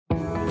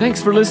Thanks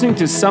for listening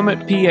to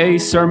Summit PA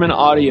Sermon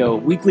Audio,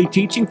 weekly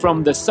teaching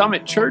from the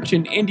Summit Church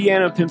in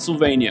Indiana,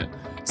 Pennsylvania.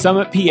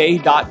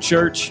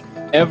 SummitPA.church,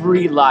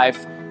 every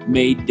life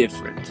made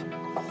different.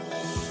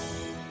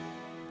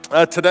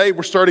 Today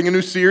we're starting a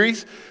new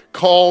series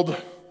called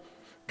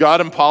God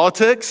and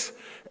Politics,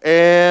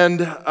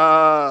 and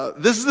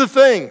this is the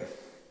thing.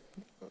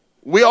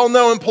 We all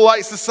know in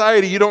polite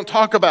society you don't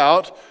talk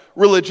about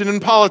religion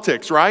and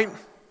politics, right?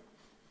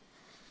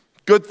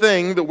 Good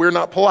thing that we're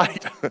not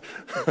polite.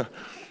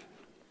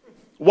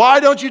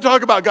 Why don't you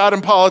talk about God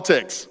and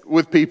politics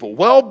with people?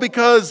 Well,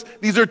 because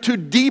these are two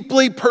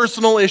deeply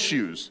personal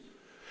issues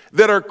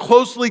that are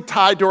closely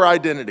tied to our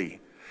identity.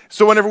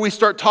 So whenever we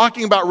start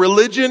talking about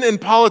religion and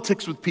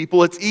politics with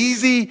people, it's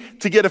easy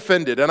to get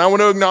offended. And I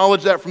want to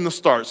acknowledge that from the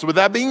start. So with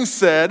that being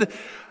said,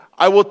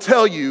 I will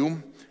tell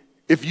you,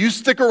 if you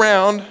stick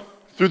around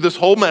through this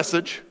whole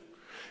message,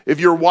 if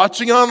you're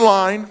watching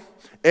online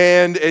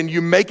and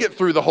you make it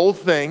through the whole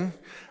thing,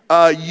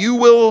 you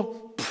will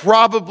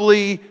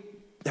probably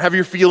have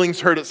your feelings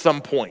hurt at some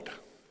point,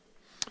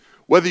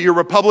 whether you're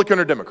Republican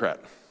or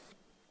Democrat.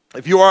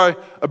 If you are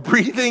a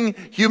breathing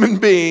human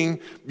being,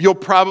 you'll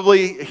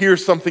probably hear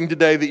something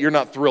today that you're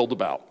not thrilled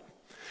about.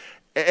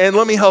 And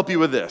let me help you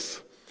with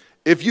this.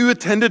 If you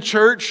attend a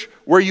church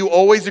where you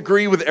always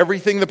agree with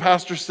everything the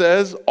pastor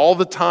says all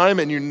the time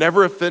and you're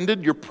never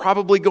offended, you're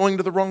probably going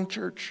to the wrong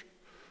church.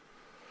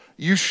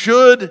 You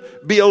should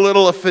be a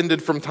little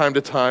offended from time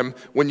to time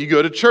when you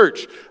go to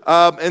church.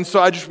 And so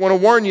I just want to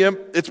warn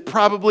you, it's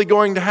probably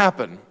going to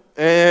happen.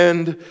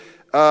 And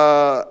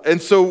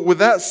so with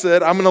that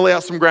said, I'm going to lay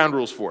out some ground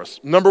rules for us.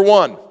 Number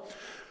one,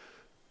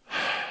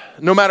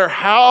 no matter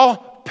how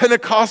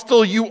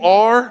Pentecostal you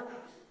are,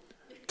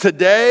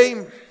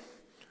 today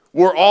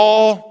we're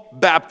all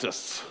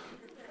Baptists.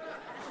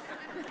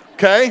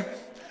 Okay?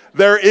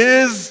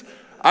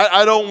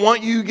 I don't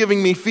want you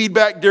giving me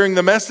feedback during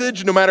the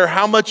message. No matter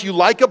how much you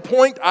like a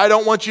point, I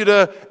don't want you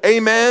to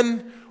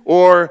amen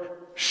or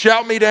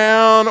shout me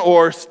down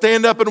or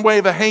stand up and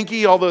wave a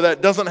hanky, although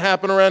that doesn't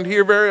happen around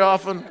here very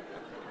often.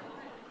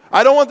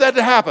 I don't want that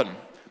to happen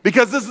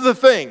because this is the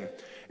thing.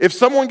 If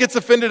someone gets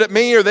offended at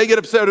me or they get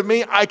upset at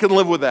me, I can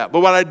live with that.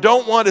 But what I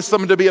don't want is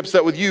someone to be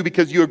upset with you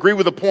because you agree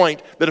with a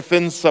point that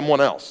offends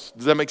someone else.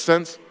 Does that make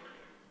sense?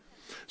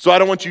 So I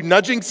don't want you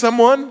nudging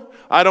someone.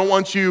 I don't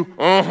want you,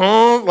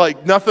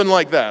 like nothing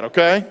like that,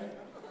 okay?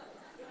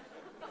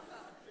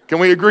 Can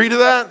we agree to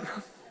that?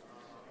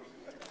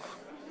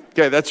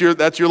 Okay, that's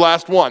your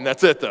last one.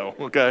 That's it though,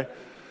 okay?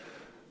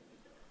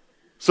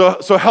 So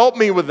help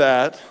me with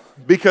that,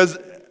 because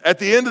at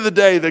the end of the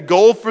day, the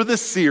goal for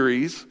this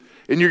series,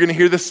 and you're going to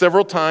hear this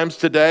several times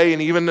today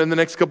and even in the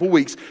next couple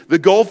weeks, the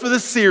goal for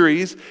this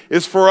series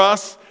is for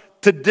us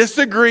to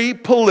disagree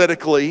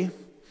politically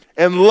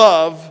and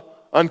love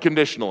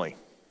unconditionally.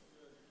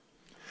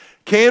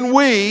 Can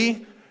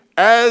we,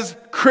 as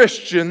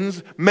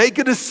Christians, make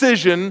a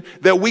decision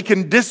that we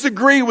can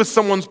disagree with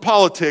someone's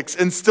politics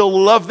and still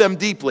love them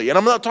deeply? And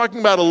I'm not talking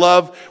about a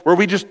love where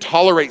we just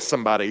tolerate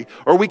somebody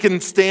or we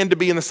can stand to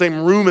be in the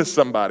same room as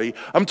somebody.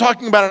 I'm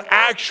talking about an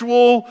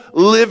actual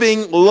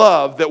living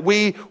love that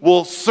we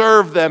will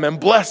serve them and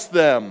bless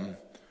them.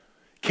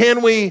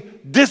 Can we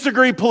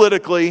disagree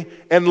politically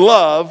and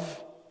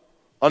love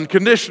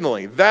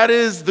unconditionally? That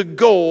is the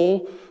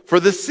goal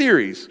for this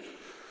series.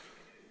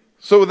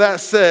 So with that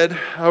said,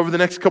 over the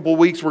next couple of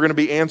weeks, we're going to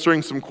be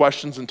answering some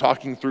questions and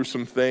talking through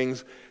some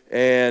things.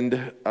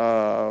 And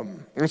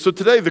so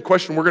today, the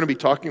question we're going to be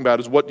talking about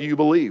is, what do you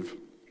believe?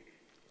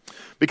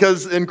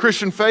 Because in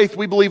Christian faith,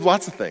 we believe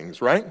lots of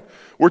things, right?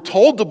 We're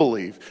told to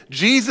believe.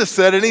 Jesus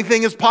said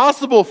anything is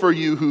possible for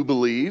you who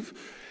believe.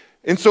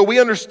 And so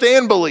we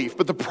understand belief.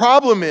 But the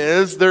problem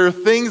is there are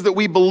things that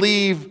we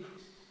believe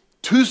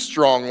too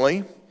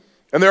strongly,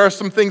 and there are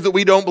some things that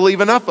we don't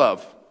believe enough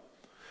of.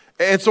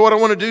 And so what I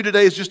want to do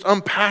today is just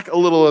unpack a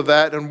little of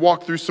that and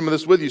walk through some of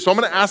this with you. So I'm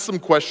going to ask some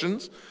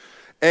questions,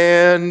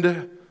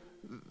 and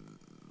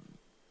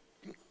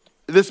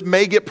this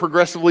may get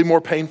progressively more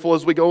painful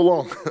as we go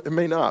along. It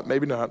may not,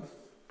 maybe not.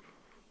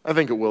 I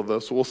think it will though,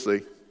 so we'll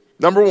see.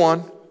 Number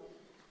one,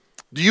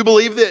 do you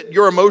believe that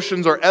your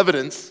emotions are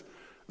evidence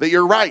that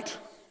you're right?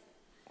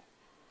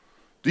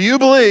 Do you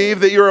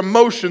believe that your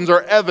emotions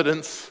are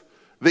evidence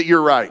that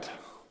you're right?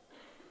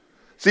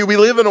 See, we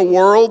live in a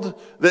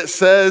world that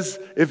says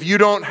if you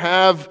don't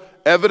have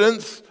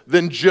evidence,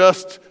 then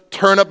just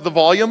turn up the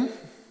volume,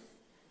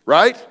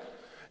 right?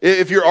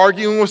 If you're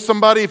arguing with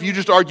somebody, if you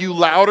just argue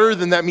louder,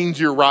 then that means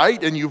you're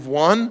right and you've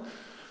won.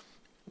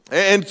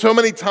 And so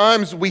many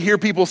times we hear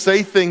people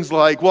say things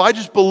like, well, I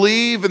just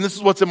believe and this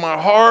is what's in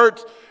my heart,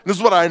 and this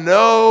is what I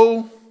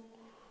know.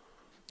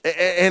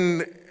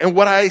 And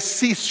what I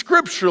see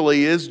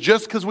scripturally is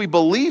just because we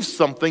believe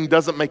something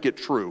doesn't make it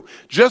true.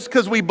 Just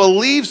because we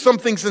believe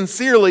something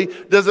sincerely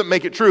doesn't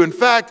make it true. In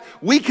fact,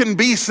 we can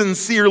be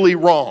sincerely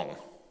wrong.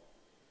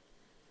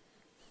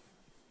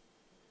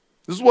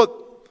 This is what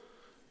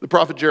the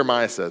prophet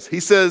Jeremiah says. He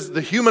says, the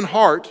human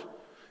heart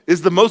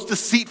is the most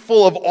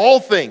deceitful of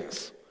all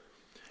things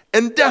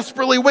and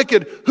desperately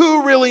wicked.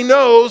 Who really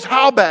knows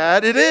how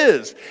bad it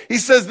is? He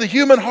says the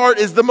human heart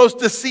is the most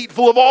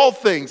deceitful of all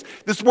things.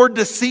 This word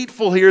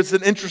deceitful here is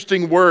an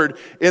interesting word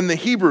in the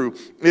Hebrew.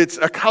 It's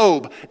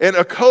akob. And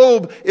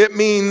akob, it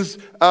means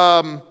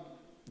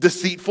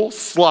deceitful,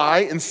 sly,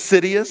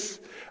 insidious,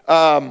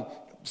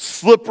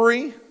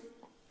 slippery.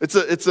 It's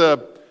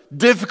a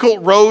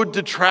difficult road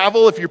to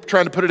travel if you're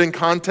trying to put it in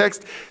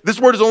context. This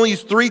word is only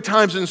used 3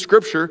 times in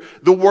Scripture.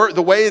 The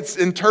way it's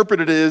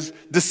interpreted is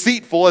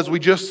deceitful, as we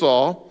just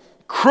saw,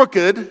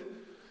 crooked.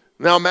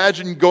 Now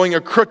imagine going a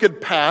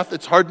crooked path.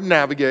 It's hard to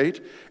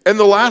navigate. And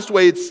the last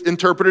way it's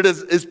interpreted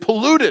is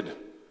polluted.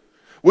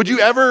 Would you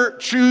ever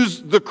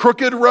choose the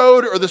crooked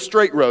road or the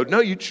straight road?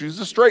 No, you choose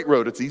the straight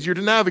road. It's easier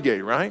to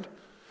navigate, right?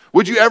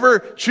 Would you ever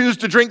choose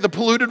to drink the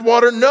polluted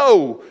water?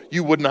 No,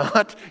 you would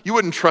not. You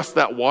wouldn't trust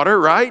that water,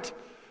 right?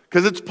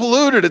 Because it's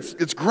polluted,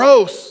 it's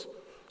gross.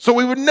 So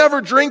we would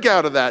never drink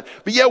out of that.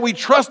 But yet we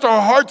trust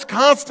our hearts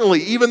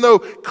constantly, even though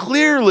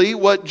clearly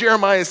what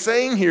Jeremiah is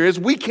saying here is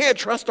we can't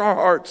trust our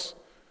hearts.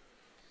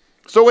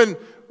 So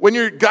when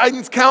your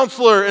guidance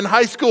counselor in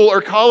high school or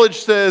college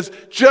says,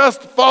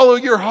 just follow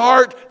your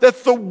heart,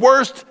 that's the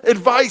worst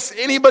advice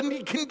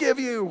anybody can give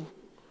you.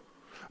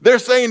 They're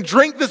saying,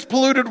 drink this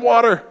polluted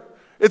water.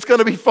 It's going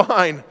to be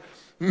fine.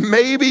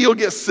 Maybe you'll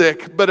get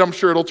sick, but I'm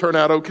sure it'll turn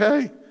out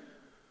okay.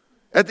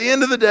 At the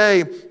end of the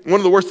day, one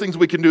of the worst things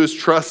we can do is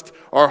trust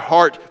our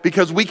heart,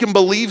 because we can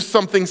believe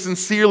something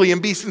sincerely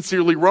and be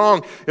sincerely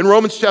wrong. In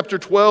Romans chapter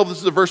 12, this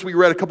is a verse we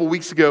read a couple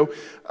weeks ago,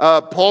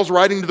 Paul's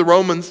writing to the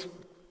Romans,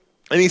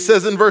 and he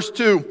says in verse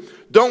 2,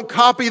 don't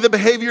copy the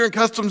behavior and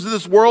customs of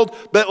this world,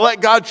 but let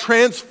God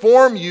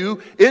transform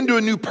you into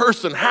a new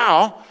person.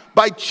 How?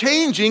 By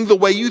changing the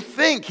way you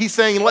think. He's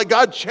saying, let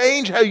God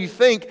change how you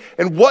think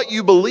and what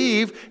you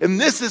believe,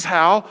 and this is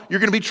how you're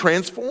going to be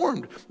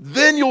transformed.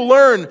 Then you'll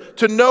learn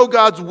to know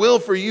God's will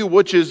for you,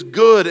 which is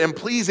good and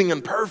pleasing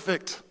and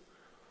perfect.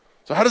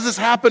 So how does this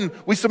happen?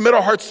 We submit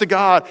our hearts to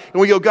God, and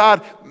we go,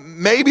 God,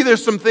 maybe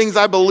there's some things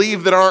I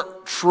believe that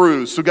aren't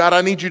true. So God,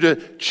 I need you to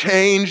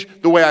change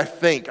the way I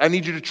think. I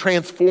need you to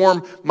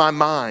transform my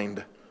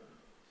mind.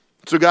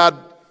 So God,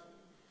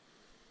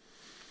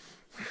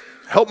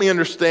 help me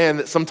understand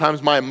that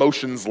sometimes my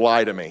emotions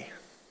lie to me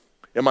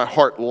and my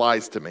heart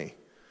lies to me.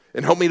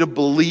 And help me to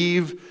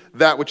believe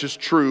that which is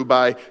true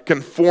by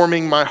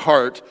conforming my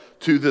heart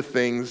to the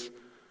things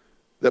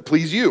that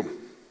please you.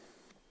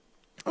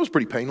 That was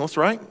pretty painless,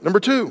 right? Number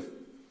 2,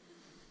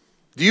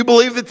 do you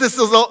believe that this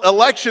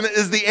election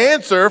is the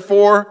answer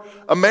for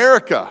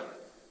America?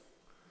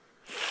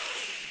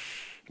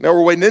 Now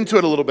we're wading into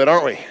it a little bit,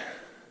 aren't we?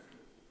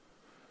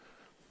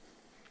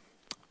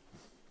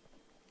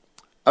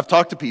 I've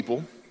talked to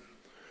people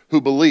who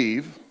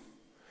believe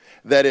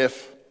that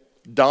if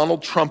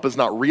Donald Trump is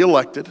not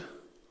reelected,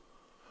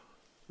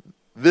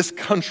 this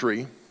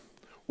country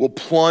will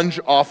plunge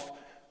off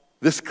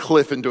this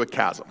cliff into a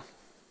chasm.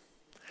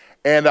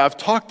 And I've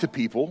talked to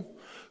people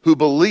who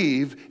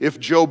believe if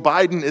Joe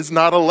Biden is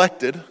not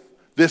elected,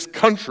 this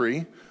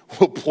country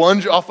will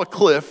plunge off a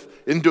cliff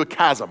into a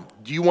chasm.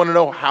 Do you want to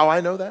know how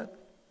I know that?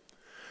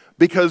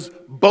 Because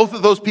both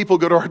of those people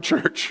go to our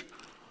church,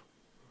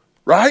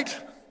 right?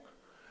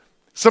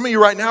 Some of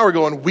you right now are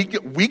going,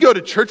 we go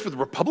to church with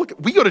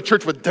Republicans? We go to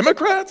church with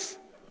Democrats?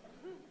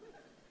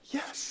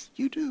 Yes,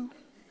 you do.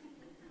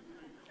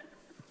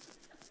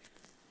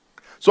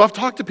 So I've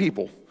talked to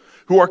people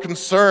who are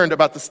concerned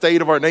about the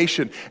state of our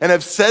nation and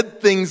have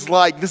said things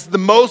like, this is the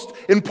most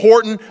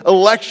important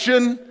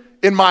election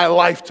in my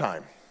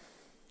lifetime.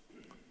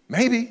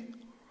 Maybe.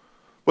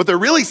 What they're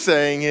really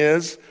saying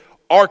is,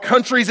 our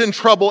country's in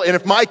trouble, and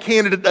if my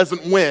candidate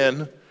doesn't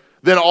win,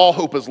 then all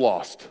hope is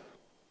lost.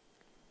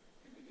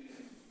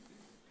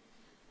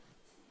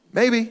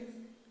 Maybe.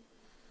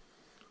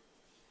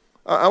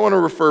 I want to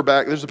refer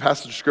back. There's a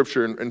passage of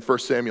scripture in 1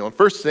 Samuel. In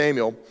 1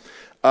 Samuel,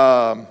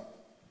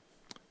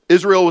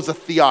 Israel was a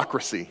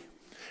theocracy.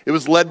 It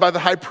was led by the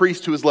high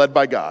priest who was led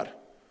by God.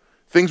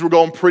 Things were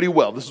going pretty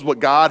well. This is what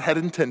God had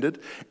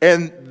intended.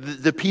 And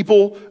the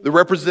people, the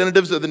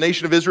representatives of the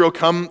nation of Israel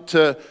come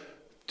to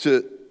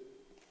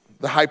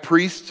the high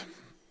priest,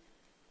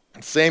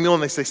 Samuel,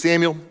 and they say,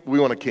 Samuel,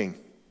 we want a king.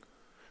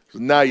 He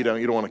says, no, you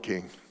don't. You don't want a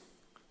king.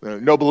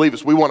 No, believe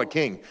us, we want a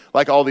king,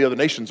 like all the other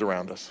nations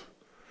around us.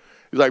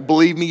 He's like,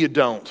 believe me, you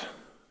don't.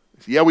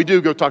 He says, yeah, we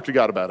do. Go talk to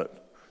God about it.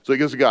 So he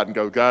goes to God and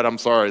goes, God, I'm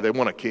sorry, they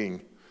want a king.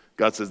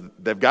 God says,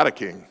 they've got a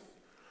king.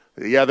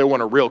 Yeah, they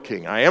want a real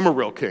king. I am a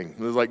real king.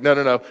 He's like,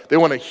 no. They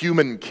want a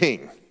human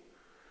king.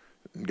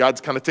 And God's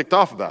kind of ticked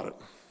off about it.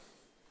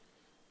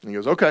 And he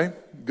goes, okay,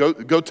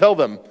 go tell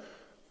them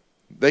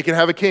they can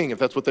have a king if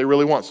that's what they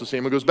really want. So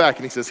Samuel goes back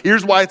and he says,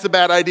 here's why it's a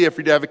bad idea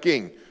for you to have a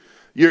king.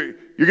 You're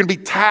going to be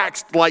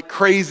taxed like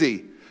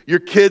crazy. Your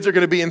kids are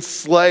going to be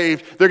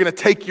enslaved. They're going to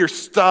take your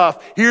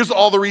stuff. Here's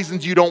all the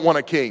reasons you don't want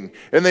a king.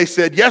 And they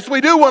said, yes, we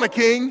do want a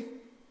king.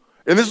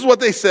 And this is what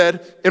they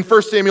said in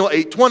 1 Samuel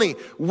 8:20.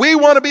 We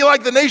want to be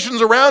like the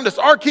nations around us.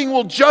 Our king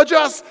will judge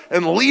us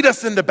and lead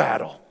us into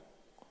battle.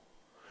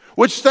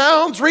 Which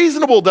sounds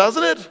reasonable,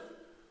 doesn't it?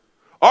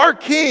 Our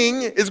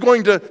king is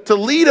going to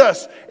lead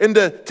us and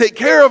to take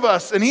care of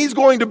us, and he's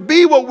going to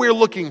be what we're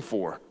looking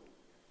for.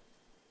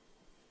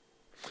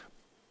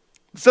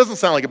 This doesn't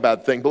sound like a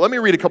bad thing, but let me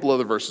read a couple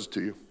other verses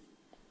to you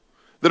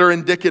that are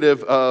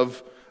indicative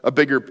of a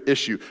bigger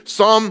issue.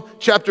 Psalm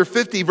chapter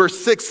 50, verse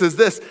 6 says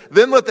this,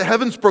 "Then let the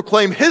heavens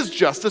proclaim his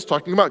justice,"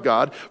 talking about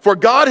God, "for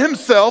God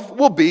himself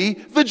will be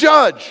the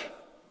judge."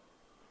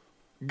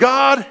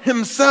 God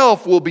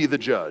himself will be the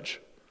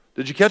judge.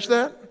 Did you catch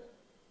that?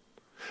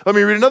 Let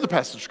me read another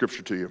passage of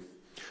scripture to you.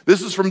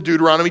 This is from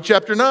Deuteronomy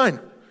chapter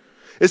 9.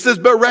 It says,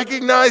 "But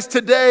recognize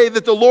today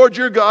that the Lord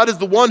your God is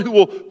the one who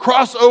will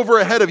cross over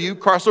ahead of you,"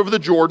 cross over the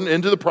Jordan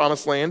into the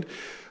promised land,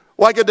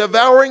 "like a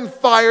devouring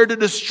fire to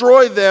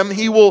destroy them.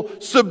 He will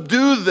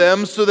subdue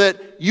them so that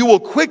you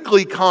will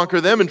quickly conquer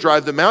them and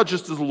drive them out,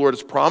 just as the Lord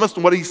has promised."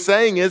 And what he's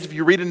saying is, if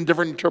you read it in a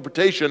different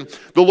interpretation,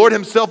 the Lord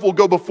himself will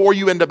go before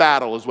you into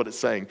battle, is what it's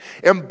saying.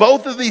 And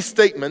both of these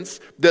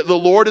statements, that the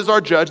Lord is our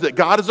judge, that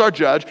God is our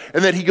judge,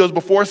 and that he goes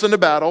before us into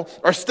battle,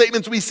 are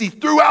statements we see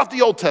throughout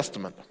the Old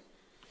Testament.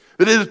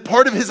 That it is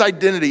part of his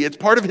identity, it's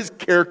part of his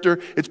character,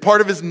 it's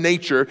part of his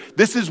nature.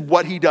 This is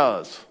what he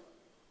does.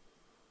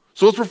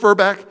 So let's refer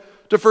back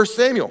to 1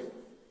 Samuel.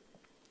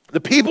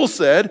 The people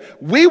said,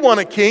 "We want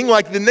a king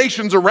like the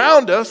nations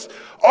around us.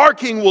 Our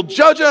king will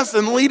judge us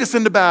and lead us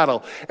into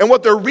battle." And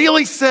what they're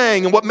really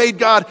saying, and what made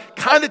God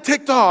kind of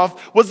ticked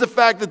off, was the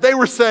fact that they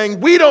were saying,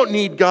 "We don't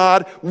need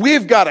God,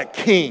 we've got a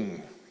king.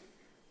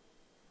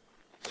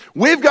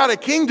 We've got a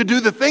king to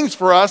do the things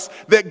for us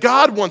that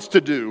God wants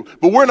to do,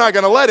 but we're not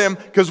going to let him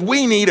because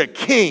we need a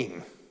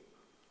king."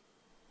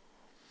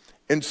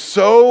 And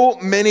so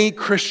many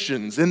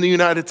Christians in the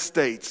United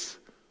States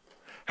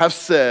have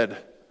said,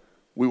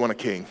 "We want a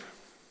king.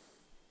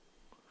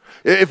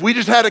 If we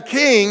just had a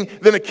king,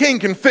 then a king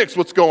can fix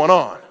what's going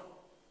on.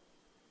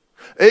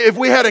 If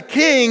we had a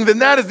king, then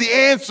that is the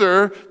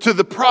answer to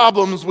the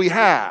problems we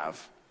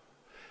have.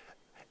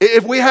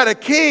 If we had a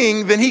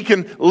king, then he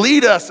can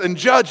lead us and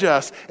judge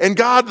us." And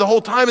God the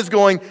whole time is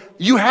going,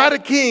 "You had a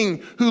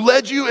king who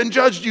led you and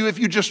judged you if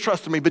you just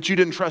trusted me, but you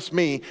didn't trust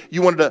me.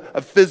 You wanted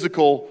a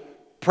physical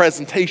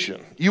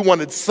presentation. You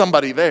wanted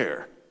somebody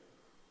there."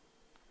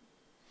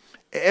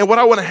 And what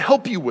I want to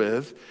help you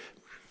with,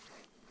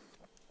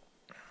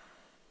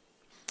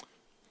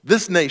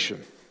 this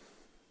nation,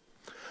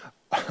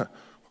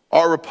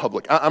 our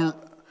republic.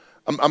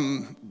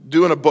 I'm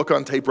doing a book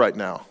on tape right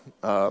now.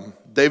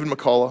 David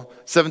McCullough,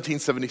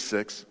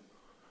 1776.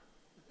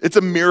 It's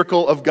a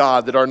miracle of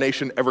God that our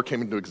nation ever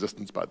came into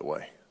existence, by the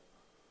way.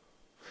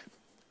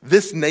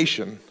 This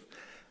nation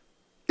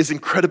is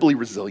incredibly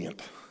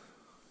resilient.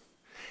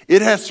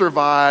 It has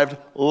survived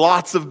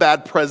lots of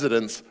bad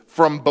presidents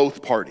from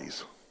both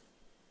parties.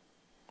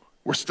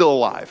 We're still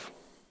alive.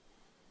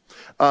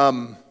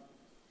 No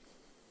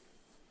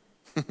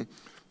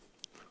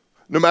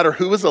matter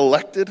who is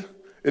elected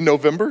in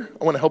November,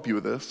 I want to help you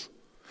with this.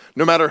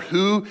 No matter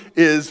who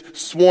is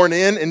sworn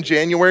in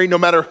January, no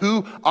matter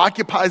who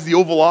occupies the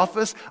Oval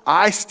Office,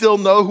 I still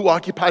know who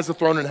occupies the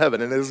throne in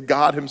heaven, and it is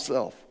God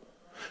himself.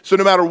 So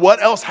no matter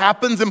what else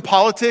happens in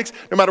politics,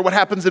 no matter what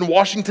happens in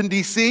Washington,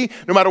 D.C.,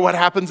 no matter what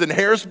happens in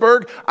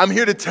Harrisburg, I'm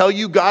here to tell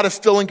you God is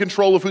still in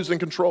control of who's in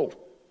control.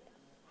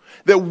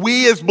 That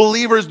we as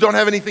believers don't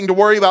have anything to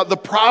worry about. The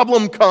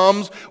problem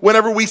comes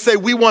whenever we say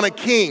we want a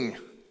king.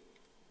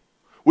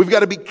 We've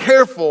got to be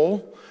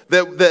careful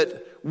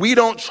that we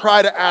don't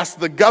try to ask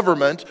the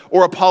government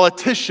or a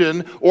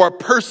politician or a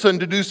person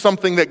to do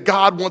something that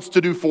God wants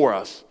to do for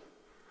us.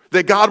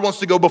 That God wants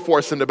to go before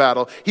us into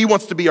battle. He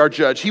wants to be our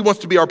judge. He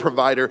wants to be our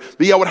provider.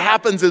 But yeah, what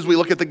happens is we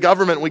look at the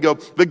government and we go,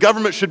 the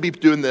government should be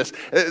doing this.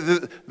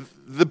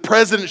 The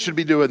president should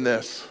be doing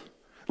this.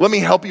 Let me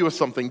help you with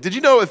something. Did you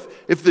know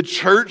if the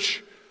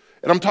church,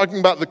 and I'm talking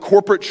about the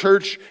corporate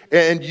church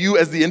and you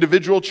as the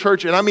individual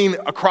church, and I mean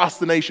across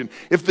the nation,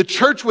 if the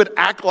church would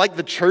act like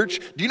the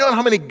church, do you know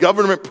how many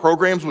government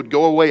programs would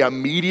go away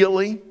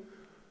immediately?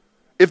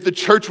 If the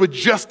church would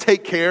just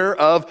take care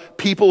of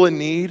people in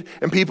need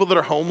and people that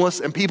are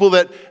homeless and people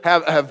that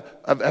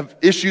have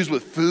issues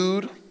with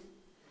food.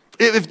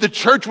 If the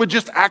church would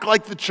just act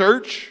like the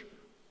church,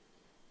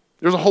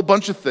 there's a whole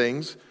bunch of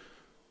things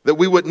that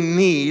we wouldn't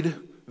need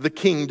the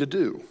king to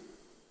do.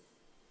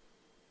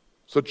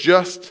 So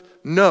just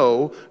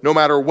know, no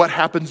matter what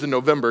happens in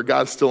November,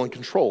 God's still in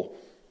control.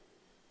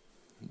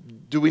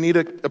 Do we need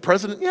a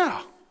president?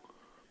 Yeah.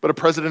 But a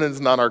president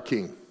is not our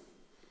king.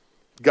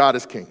 God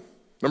is king.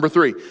 Number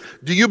 3,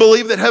 do you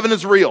believe that heaven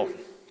is real?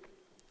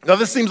 Now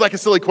this seems like a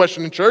silly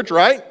question in church,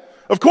 right?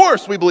 Of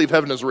course we believe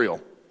heaven is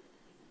real.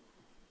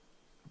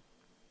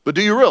 But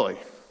do you really?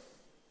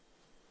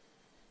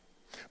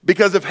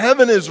 Because if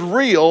heaven is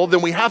real,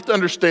 then we have to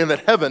understand that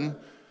heaven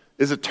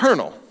is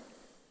eternal.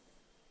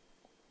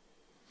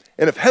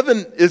 And if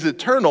heaven is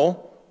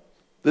eternal,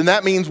 then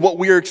that means what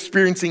we are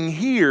experiencing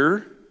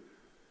here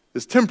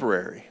is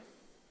temporary.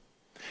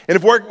 And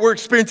if what we're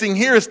experiencing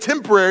here is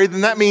temporary,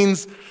 then that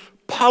means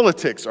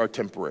politics are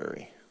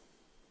temporary.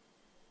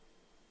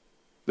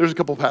 There's a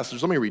couple of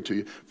passages. Let me read to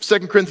you.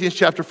 2 Corinthians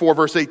chapter 4,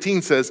 verse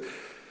 18 says,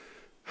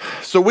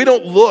 So we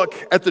don't look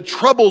at the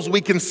troubles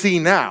we can see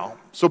now.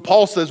 So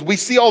Paul says we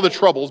see all the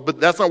troubles, but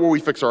that's not where we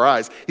fix our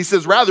eyes. He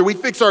says rather we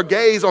fix our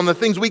gaze on the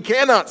things we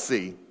cannot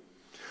see.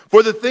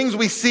 For the things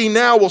we see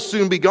now will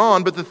soon be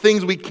gone, but the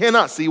things we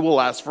cannot see will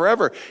last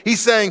forever. He's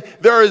saying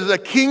there is a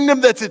kingdom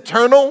that's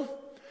eternal,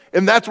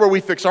 and that's where we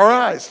fix our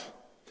eyes.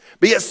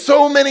 But yet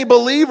so many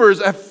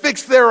believers have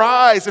fixed their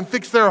eyes and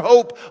fixed their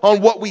hope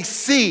on what we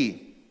see.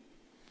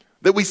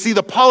 That we see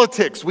the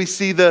politics, we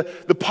see the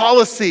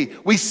policy,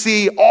 we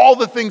see all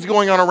the things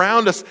going on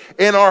around us,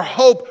 and our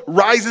hope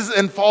rises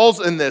and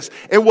falls in this.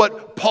 And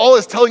what Paul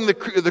is telling the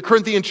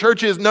Corinthian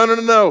church is, no.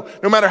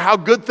 No matter how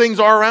good things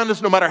are around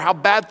us, no matter how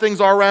bad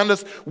things are around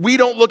us, we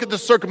don't look at the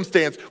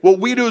circumstance. What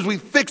we do is we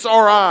fix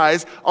our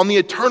eyes on the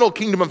eternal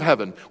kingdom of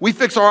heaven. We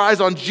fix our eyes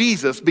on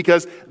Jesus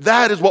because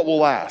that is what will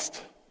last.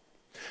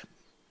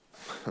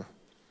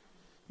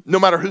 No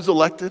matter who's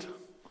elected,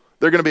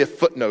 they're going to be a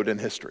footnote in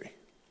history.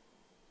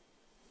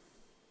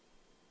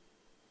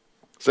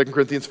 2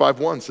 Corinthians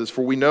 5:1 says,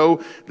 for we know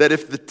that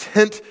if the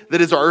tent that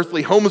is our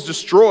earthly home is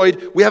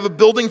destroyed, we have a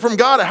building from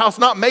God, a house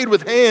not made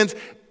with hands,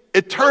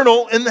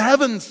 eternal in the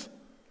heavens.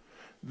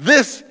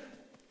 This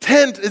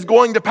tent is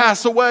going to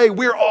pass away.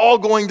 We're all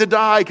going to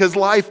die because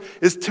life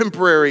is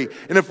temporary.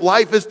 And if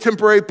life is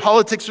temporary,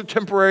 politics are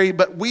temporary,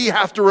 but we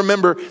have to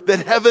remember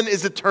that heaven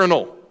is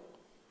eternal.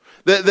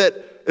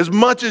 That as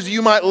much as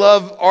you might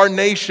love our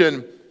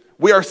nation,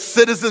 we are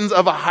citizens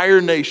of a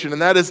higher nation,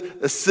 and that is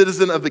a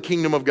citizen of the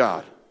kingdom of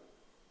God.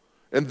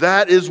 And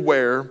that is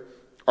where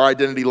our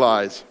identity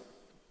lies.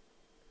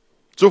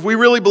 So if we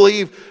really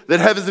believe that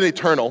heaven is an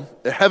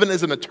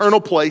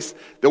eternal place,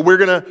 that we're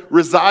going to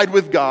reside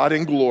with God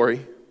in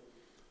glory,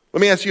 let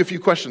me ask you a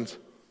few questions.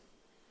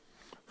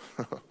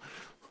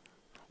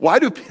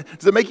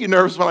 Does it make you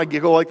nervous when I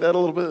giggle like that a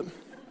little bit?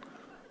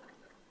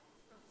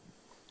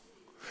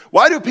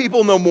 Why do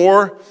people know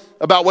more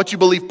about what you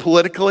believe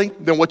politically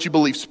than what you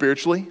believe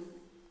spiritually?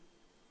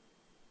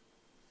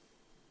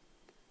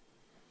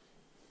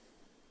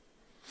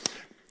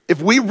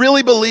 If we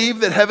really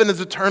believe that heaven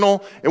is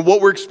eternal and what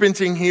we're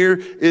experiencing here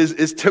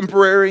is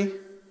temporary,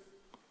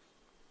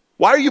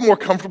 why are you more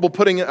comfortable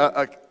putting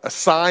a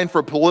sign for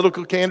a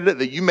political candidate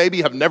that you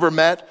maybe have never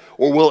met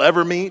or will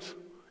ever meet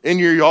in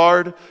your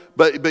yard,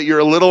 but you're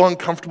a little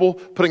uncomfortable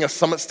putting a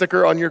Summit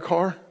sticker on your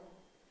car?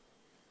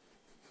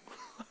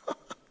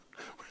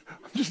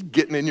 I'm just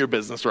getting in your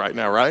business right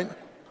now, right?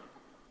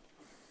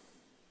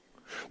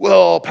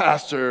 Well,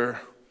 Pastor,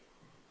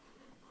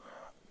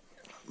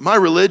 my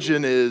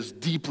religion is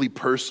deeply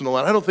personal,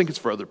 and I don't think it's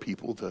for other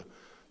people to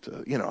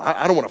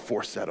I don't want to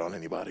force that on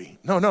anybody.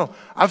 No.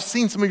 I've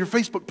seen some of your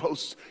Facebook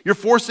posts. You're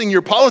forcing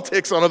your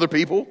politics on other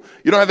people.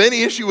 You don't have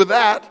any issue with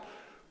that.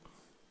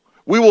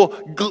 We will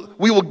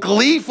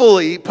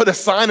gleefully put a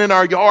sign in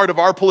our yard of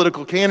our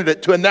political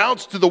candidate to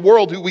announce to the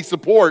world who we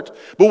support.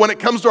 But when it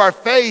comes to our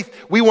faith,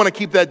 we want to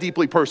keep that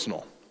deeply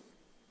personal.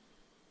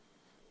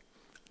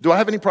 Do I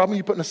have any problem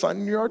you putting a sign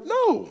in your yard?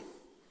 No.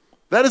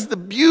 That is the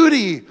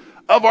beauty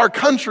of our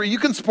country. You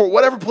can support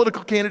whatever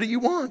political candidate you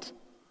want.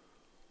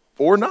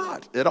 Or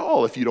not at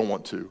all if you don't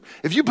want to.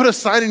 If you put a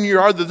sign in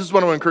your yard, this is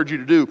what I want to encourage you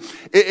to do.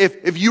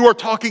 If you are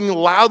talking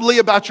loudly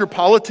about your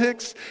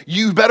politics,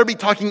 you better be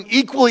talking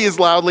equally as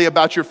loudly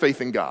about your faith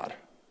in God.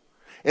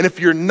 And if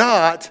you're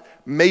not,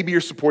 maybe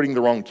you're supporting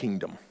the wrong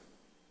kingdom.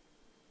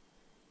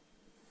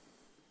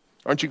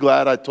 Aren't you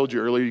glad I told you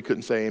earlier you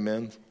couldn't say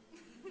amen?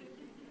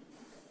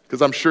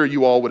 Because I'm sure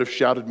you all would have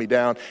shouted me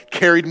down,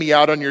 carried me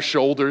out on your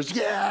shoulders.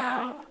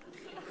 Yeah,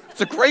 it's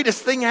the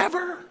greatest thing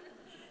ever.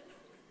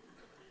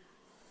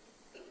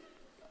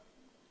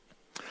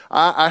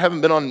 I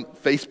haven't been on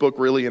Facebook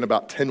really in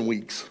about 10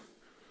 weeks.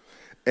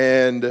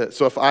 And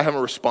so if I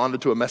haven't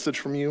responded to a message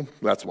from you,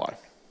 that's why.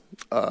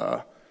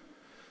 But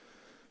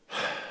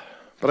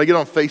I get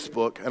on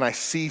Facebook and I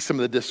see some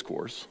of the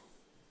discourse.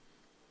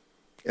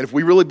 And if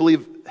we really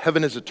believe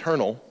heaven is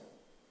eternal,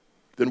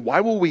 then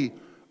why will we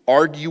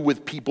argue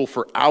with people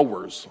for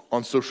hours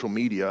on social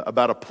media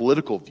about a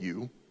political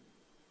view?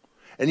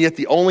 And yet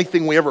the only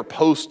thing we ever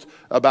post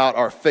about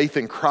our faith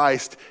in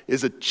Christ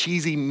is a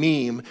cheesy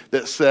meme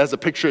that says a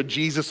picture of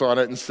Jesus on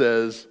it and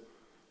says,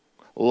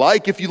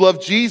 like if you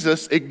love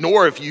Jesus,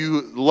 ignore if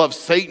you love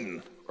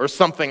Satan, or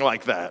something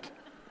like that.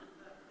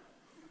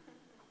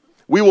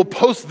 We will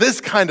post this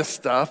kind of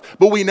stuff,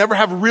 but we never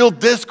have real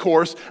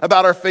discourse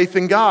about our faith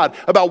in God,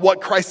 about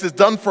what Christ has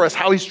done for us,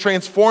 how he's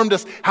transformed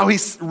us, how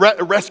he's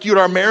rescued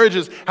our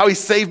marriages, how he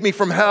saved me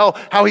from hell,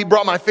 how he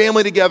brought my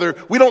family together.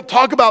 We don't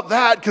talk about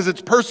that because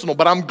it's personal,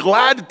 but I'm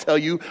glad to tell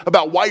you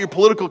about why your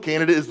political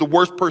candidate is the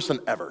worst person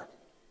ever.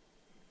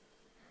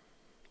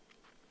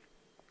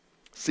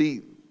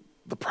 See,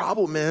 the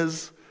problem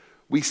is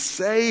we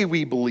say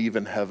we believe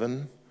in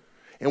heaven,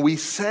 and we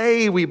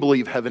say we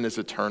believe heaven is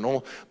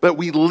eternal, but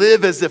we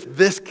live as if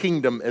this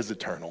kingdom is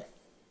eternal.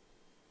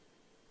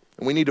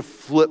 And we need to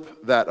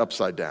flip that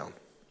upside down.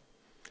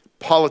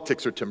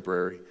 Politics are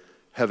temporary.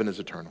 Heaven is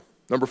eternal.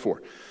 Number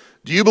 4,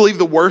 do you believe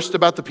the worst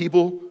about the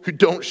people who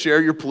don't share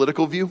your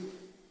political view?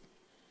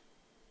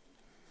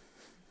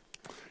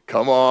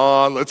 Come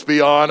on, let's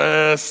be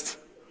honest.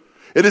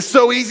 It is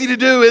so easy to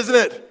do, isn't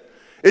it?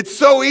 It's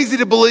so easy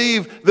to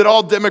believe that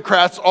all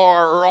Democrats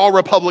are or all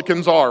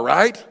Republicans are,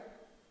 right?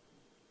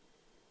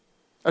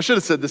 I should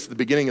have said this at the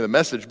beginning of the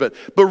message, but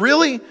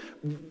really,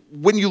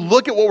 when you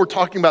look at what we're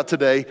talking about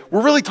today,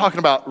 we're really talking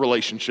about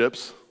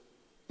relationships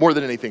more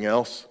than anything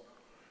else.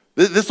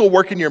 This will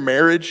work in your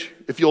marriage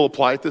if you'll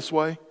apply it this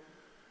way.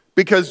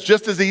 Because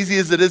just as easy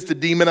as it is to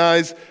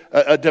demonize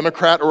a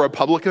Democrat or a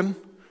Republican,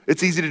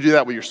 it's easy to do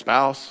that with your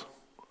spouse.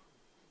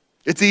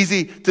 It's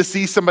easy to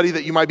see somebody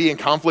that you might be in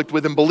conflict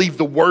with and believe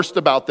the worst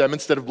about them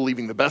instead of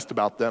believing the best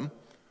about them.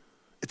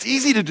 It's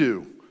easy to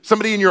do.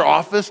 Somebody in your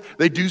office,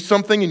 they do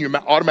something and you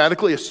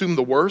automatically assume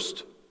the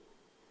worst.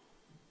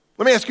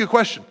 Let me ask you a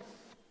question.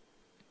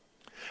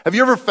 Have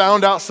you ever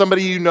found out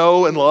somebody you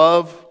know and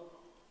love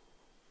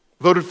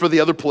voted for the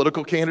other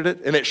political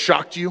candidate and it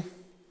shocked you?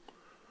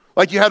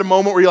 Like you had a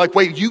moment where you're like,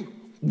 wait,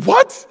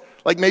 what?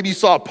 Like maybe you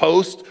saw a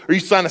post or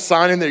you saw a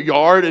sign in their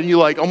yard and you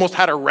like almost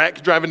had a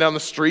wreck driving down the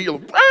street. You're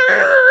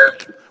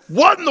like,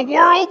 what in the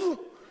world?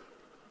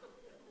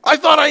 I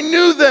thought I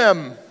knew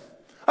them.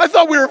 I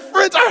thought we were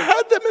friends. I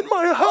had them in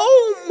my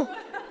home.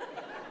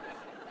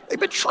 They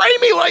betray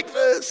me like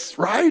this,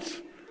 right?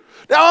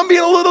 Now I'm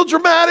being a little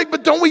dramatic,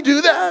 but don't we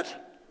do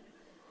that?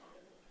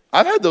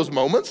 I've had those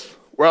moments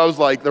where I was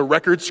like the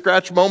record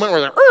scratch moment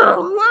where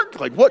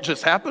like what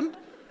just happened?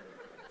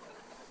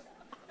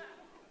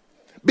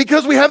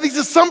 Because we have these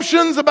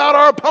assumptions about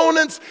our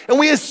opponents and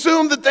we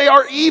assume that they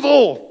are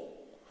evil,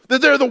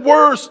 that they're the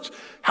worst.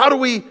 How do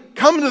we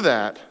come to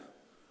that?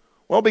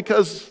 Well,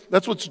 because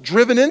that's what's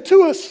driven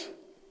into us.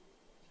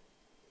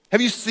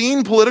 Have you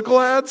seen political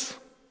ads?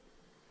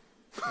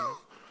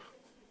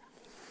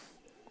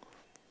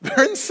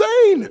 They're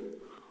insane.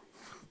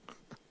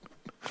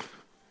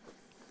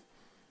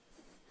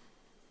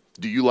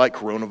 Do you like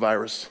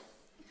coronavirus?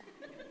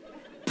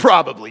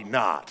 Probably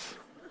not.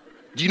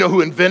 Do you know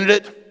who invented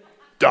it?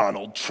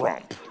 Donald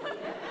Trump.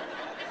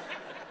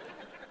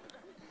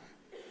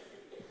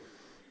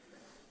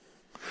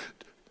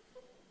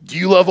 Do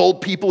you love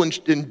old people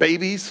and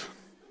babies?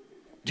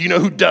 Do you know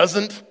who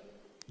doesn't?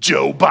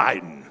 Joe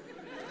Biden.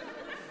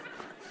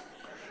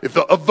 If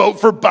a vote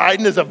for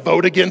Biden is a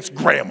vote against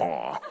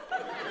grandma.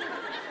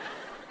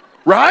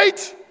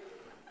 Right?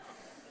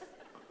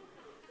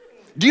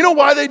 Do you know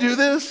why they do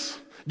this?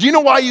 Do you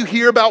know why you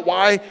hear about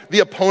why the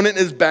opponent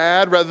is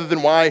bad rather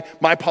than why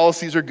my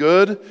policies are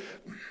good?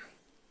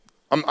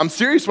 I'm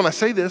serious when I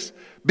say this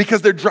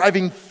because they're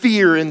driving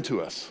fear into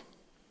us.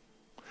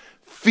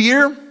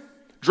 Fear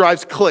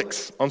drives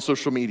clicks on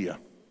social media.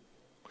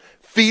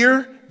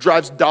 Fear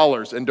drives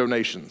dollars and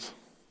donations.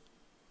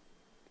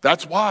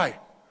 That's why.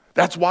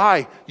 That's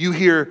why you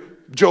hear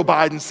Joe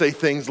Biden say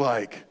things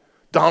like,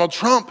 Donald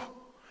Trump,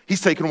 he's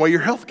taking away your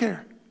health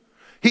care.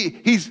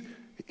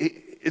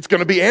 It's going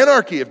to be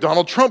anarchy if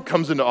Donald Trump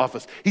comes into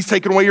office. He's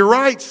taking away your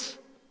rights.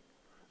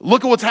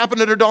 Look at what's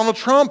happened under Donald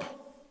Trump,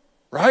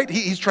 right?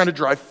 He's trying to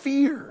drive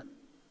fear.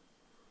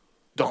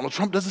 Donald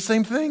Trump does the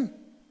same thing.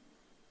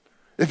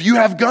 If you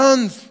have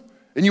guns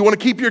and you want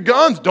to keep your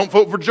guns, don't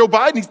vote for Joe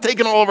Biden. He's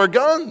taking all of our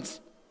guns.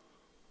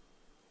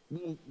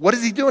 What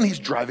is he doing? He's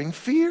driving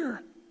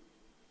fear.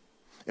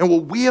 And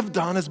what we have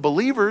done as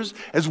believers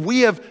is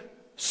we have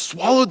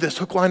swallowed this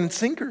hook, line, and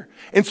sinker.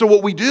 And so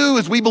what we do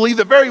is we believe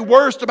the very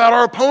worst about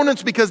our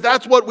opponents because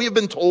that's what we have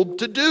been told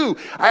to do.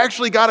 I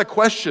actually got a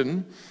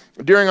question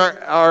during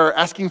our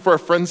Asking for a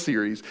Friend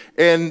series,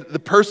 and the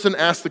person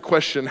asked the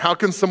question, how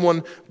can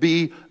someone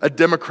be a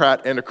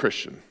Democrat and a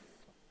Christian?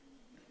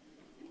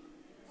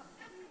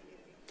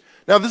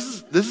 Now,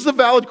 this is a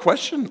valid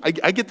question. I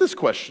get this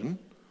question,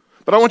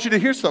 but I want you to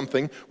hear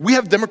something. We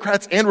have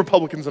Democrats and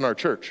Republicans in our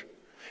church.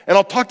 And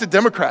I'll talk to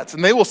Democrats,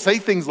 and they will say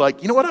things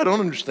like, you know what, I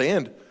don't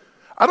understand.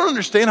 I don't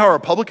understand how a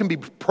Republican be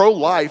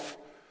pro-life,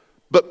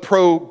 but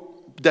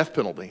pro-death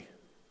penalty.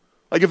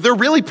 Like, if they're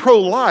really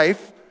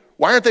pro-life,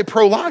 why aren't they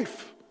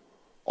pro-life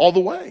all the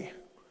way?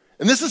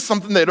 And this is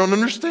something they don't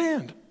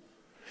understand.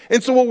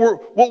 And so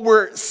what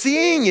we're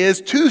seeing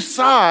is two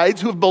sides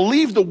who have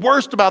believed the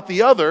worst about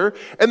the other,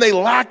 and they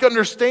lack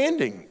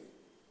understanding.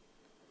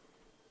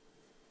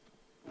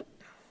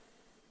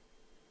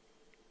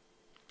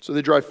 So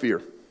they drive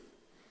fear.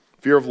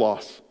 Fear of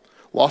loss,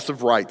 loss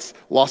of rights,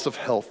 loss of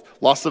health,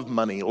 loss of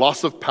money,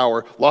 loss of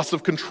power, loss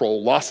of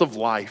control, loss of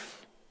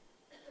life.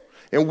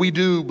 And we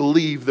do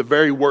believe the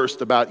very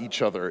worst about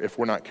each other if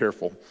we're not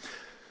careful.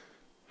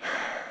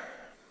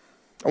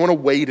 I want to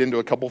wade into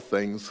a couple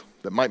things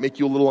that might make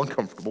you a little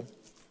uncomfortable.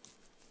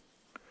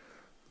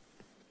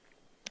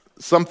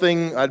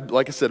 Something,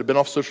 like I said, I've been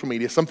off social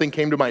media. Something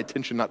came to my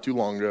attention not too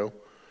long ago.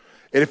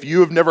 And if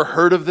you have never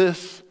heard of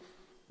this,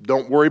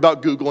 don't worry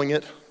about Googling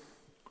it.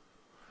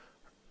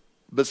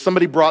 But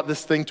somebody brought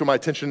this thing to my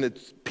attention.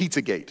 It's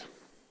Pizzagate.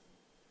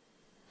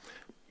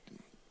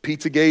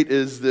 Pizzagate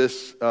is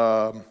this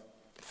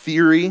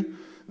theory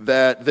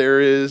that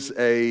there is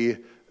a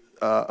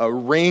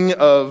ring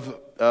of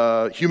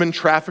human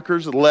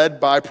traffickers led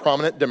by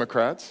prominent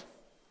Democrats,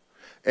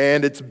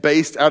 and it's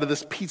based out of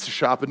this pizza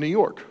shop in New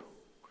York.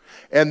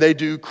 and they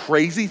do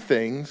crazy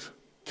things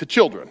to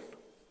children.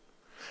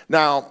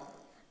 Now,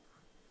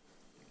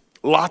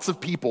 lots of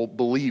people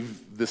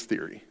believe this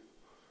theory.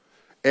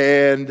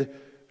 And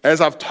as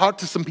I've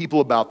talked to some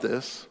people about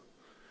this,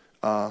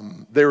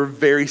 they were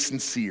very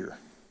sincere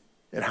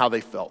in how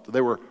they felt.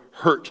 They were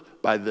hurt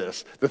by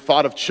this, the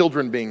thought of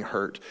children being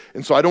hurt.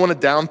 And so I don't want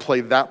to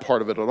downplay that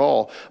part of it at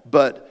all.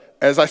 But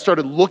as I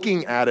started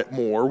looking at it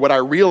more, what I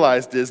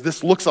realized is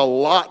this looks a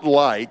lot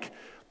like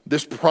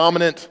this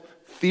prominent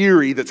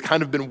theory that's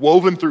kind of been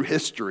woven through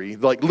history.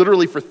 Like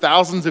literally for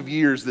thousands of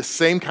years, this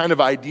same kind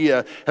of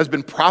idea has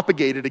been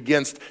propagated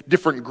against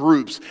different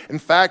groups. In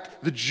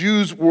fact, the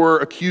Jews were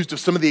accused of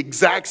some of the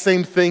exact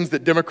same things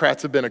that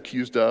Democrats have been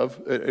accused of,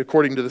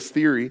 according to this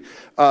theory,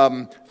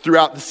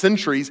 throughout the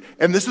centuries.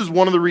 And this is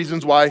one of the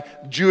reasons why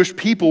Jewish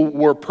people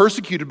were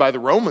persecuted by the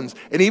Romans.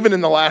 And even in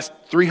the last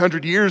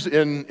 300 years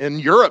in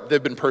Europe,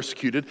 they've been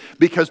persecuted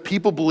because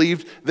people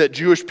believed that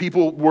Jewish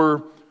people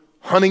were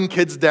hunting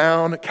kids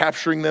down,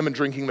 capturing them, and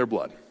drinking their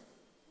blood.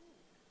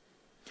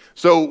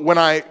 So when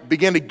I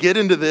began to get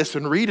into this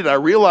and read it, I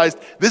realized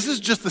this is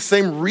just the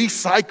same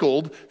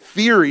recycled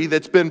theory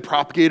that's been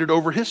propagated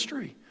over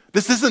history.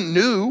 This isn't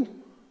new.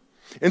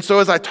 And so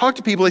as I talked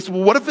to people, they said,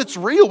 well, what if it's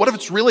real? What if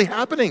it's really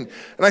happening?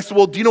 And I said,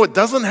 well, do you know what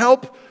doesn't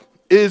help?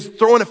 Is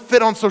throwing a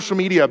fit on social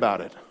media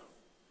about it.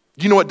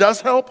 Do you know what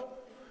does help?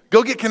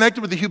 Go get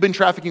connected with the human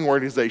trafficking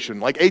organization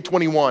like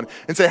A21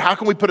 and say, how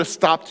can we put a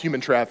stop to human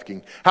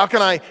trafficking? How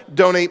can I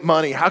donate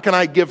money? How can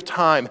I give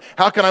time?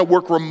 How can I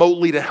work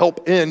remotely to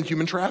help end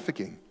human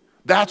trafficking?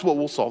 That's what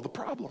will solve the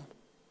problem.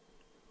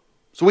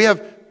 So we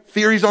have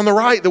theories on the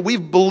right that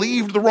we've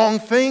believed the wrong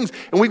things,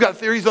 and we've got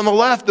theories on the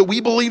left that we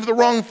believe the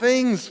wrong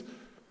things.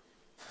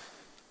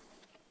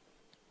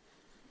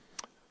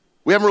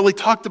 We haven't really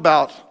talked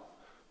about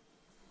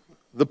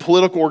the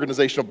political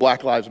organization of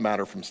Black Lives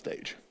Matter from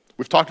stage.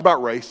 We've talked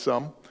about race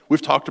some.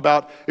 We've talked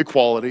about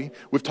equality.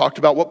 We've talked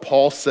about what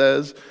Paul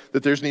says,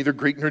 that there's neither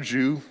Greek nor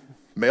Jew,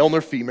 male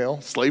nor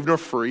female, slave nor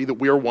free, that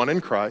we are one in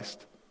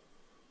Christ.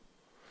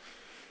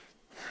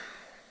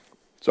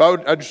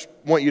 So I just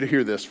want you to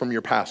hear this from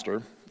your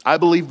pastor. I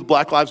believe the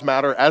Black Lives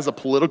Matter as a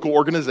political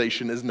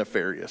organization is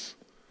nefarious.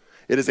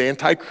 It is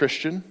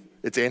anti-Christian,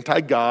 it's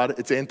anti-God,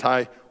 it's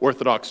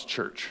anti-Orthodox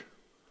church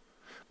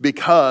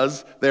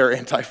because they are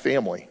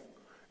anti-family,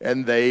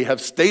 and they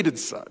have stated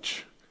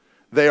such.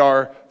 They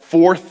are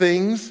for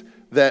things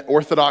that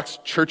Orthodox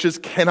churches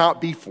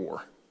cannot be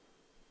for.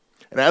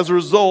 And as a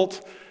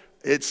result,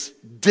 it's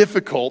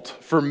difficult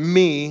for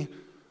me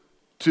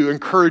to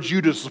encourage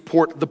you to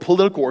support the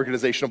political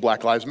organization of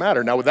Black Lives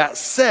Matter. Now, with that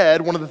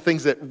said, one of the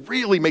things that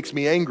really makes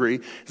me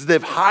angry is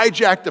they've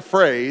hijacked the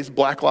phrase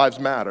Black Lives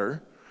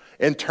Matter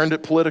and turned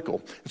it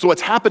political. And so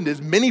what's happened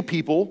is many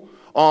people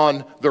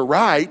on the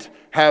right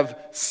have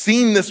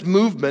seen this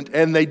movement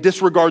and they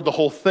disregard the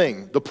whole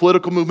thing, the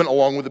political movement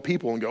along with the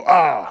people, and go,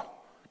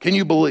 can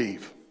you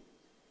believe?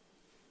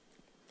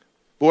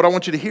 But what I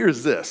want you to hear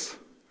is this.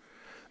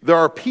 There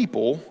are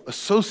people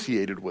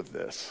associated with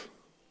this.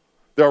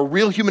 There are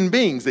real human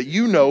beings that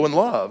you know and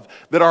love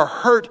that are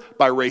hurt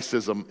by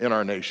racism in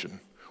our nation.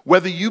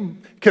 Whether you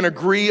can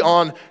agree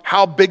on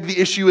how big the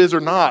issue is or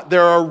not,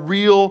 there are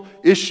real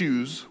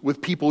issues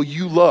with people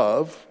you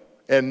love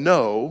and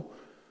know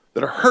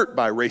that are hurt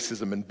by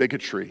racism and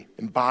bigotry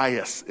and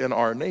bias in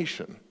our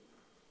nation.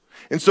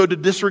 And so to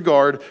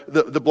disregard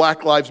the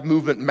Black Lives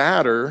Movement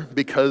matter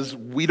because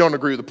we don't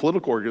agree with the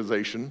political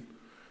organization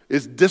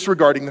is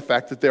disregarding the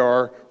fact that there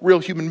are real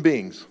human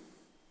beings.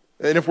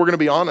 And if we're going to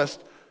be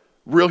honest,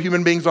 real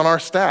human beings on our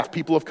staff,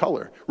 people of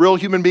color. Real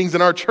human beings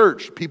in our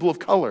church, people of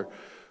color,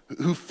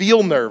 who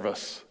feel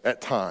nervous at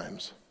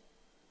times.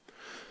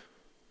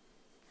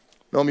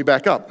 Now let me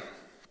back up.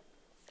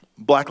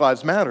 Black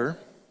Lives Matter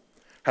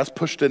has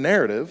pushed a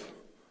narrative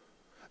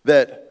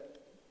that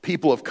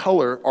people of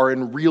color are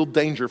in real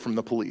danger from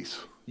the police.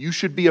 You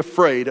should be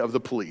afraid of the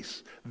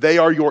police. They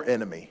are your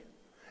enemy.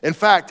 In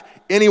fact,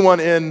 anyone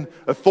in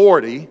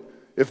authority,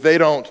 if they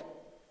don't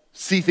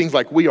see things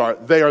like we are,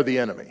 they are the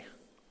enemy.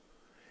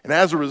 And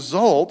as a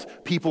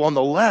result, people on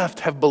the left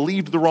have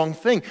believed the wrong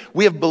thing.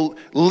 We have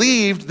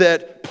believed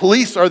that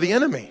police are the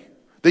enemy,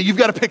 that you've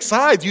got to pick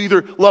sides. You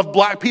either love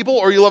black people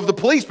or you love the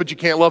police, but you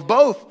can't love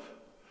both.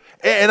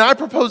 And I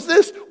propose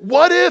this.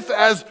 What if,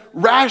 as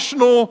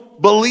rational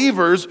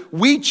believers,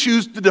 we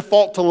choose to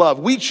default to love?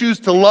 We choose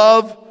to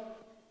love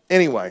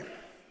anyway.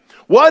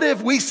 What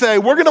if we say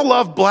we're going to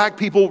love black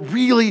people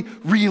really,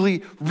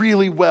 really,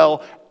 really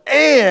well,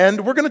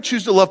 and we're going to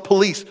choose to love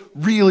police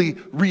really,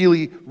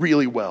 really,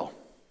 really well?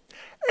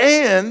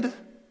 And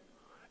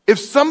if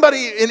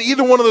somebody in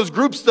either one of those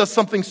groups does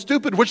something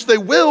stupid, which they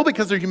will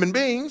because they're human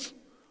beings,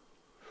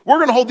 we're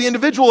going to hold the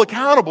individual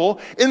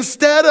accountable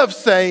instead of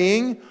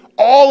saying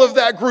all of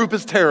that group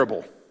is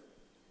terrible.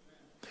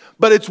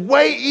 But it's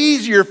way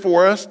easier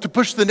for us to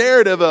push the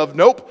narrative of,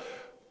 nope,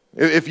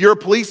 if you're a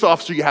police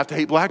officer, you have to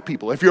hate black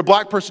people. If you're a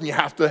black person, you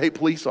have to hate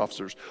police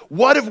officers.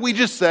 What if we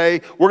just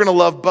say we're going to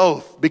love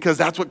both because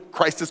that's what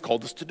Christ has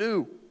called us to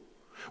do?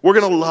 We're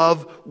going to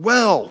love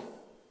well.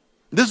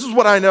 This is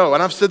what I know,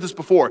 and I've said this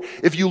before.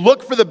 If you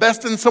look for the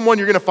best in someone,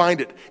 you're going to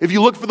find it. If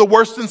you look for the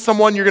worst in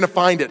someone, you're going to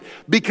find it,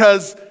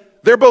 because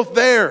they're both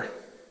there.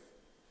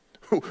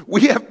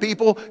 We have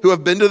people who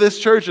have been to this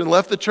church and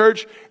left the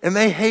church, and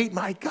they hate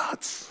my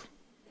guts.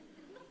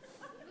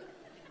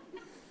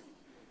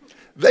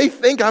 They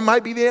think I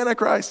might be the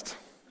Antichrist.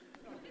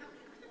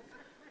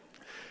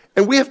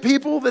 And we have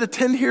people that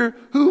attend here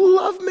who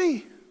love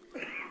me.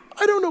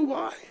 I don't know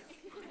why.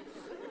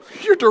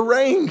 You're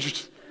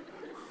deranged.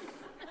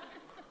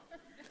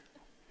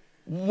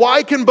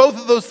 Why can both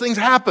of those things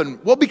happen?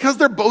 Well, because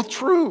they're both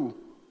true.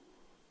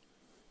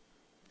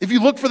 If you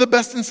look for the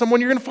best in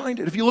someone, you're going to find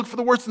it. If you look for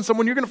the worst in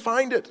someone, you're going to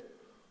find it.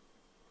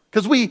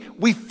 Because we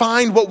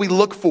find what we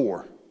look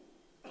for.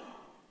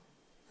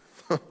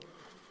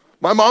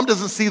 My mom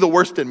doesn't see the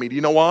worst in me. Do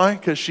you know why?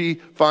 Because she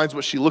finds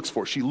what she looks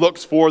for. She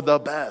looks for the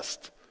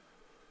best.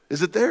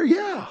 Is it there?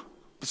 Yeah.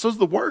 But so's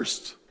the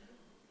worst.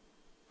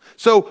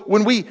 So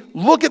when we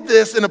look at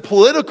this in a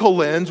political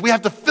lens, we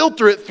have to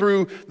filter it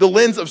through the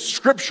lens of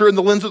Scripture and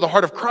the lens of the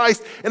heart of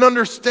Christ and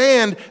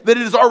understand that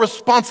it is our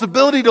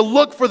responsibility to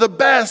look for the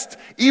best,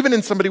 even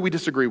in somebody we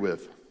disagree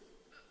with.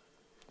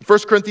 1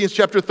 Corinthians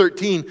chapter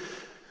 13,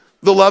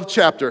 the love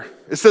chapter.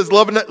 It says,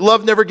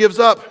 love never gives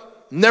up,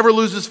 never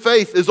loses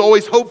faith, is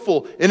always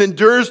hopeful, and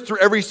endures through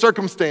every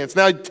circumstance.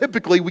 Now,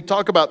 typically, we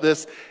talk about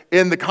this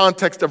in the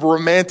context of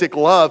romantic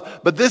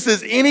love, but this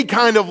is any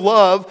kind of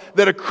love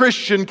that a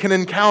Christian can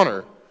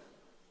encounter.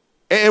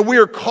 And we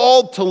are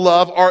called to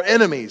love our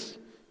enemies.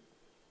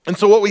 And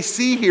so what we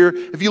see here,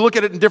 if you look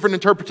at it in different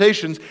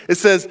interpretations, it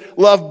says,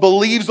 love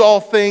believes all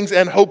things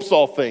and hopes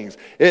all things.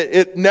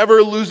 It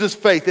never loses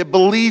faith. It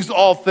believes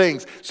all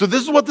things. So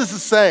this is what this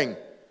is saying.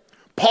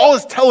 Paul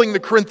is telling the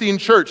Corinthian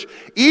church,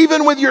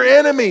 even with your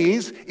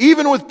enemies,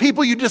 even with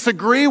people you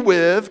disagree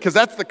with, because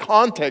that's the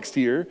context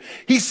here,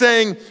 he's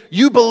saying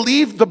you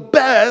believe the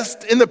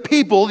best in the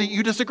people that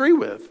you disagree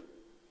with.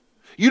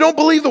 You don't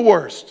believe the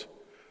worst.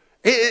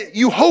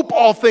 You hope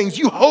all things.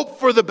 You hope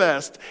for the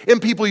best in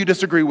people you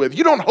disagree with.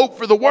 You don't hope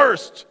for the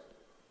worst.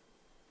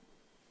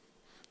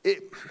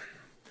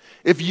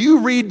 If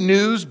you read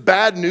news,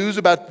 bad news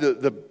about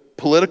the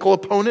political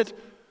opponent,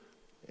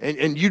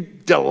 and you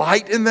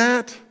delight in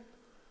that,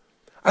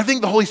 I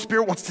think the Holy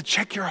Spirit wants to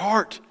check your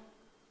heart.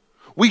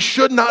 We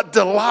should not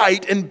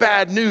delight in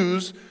bad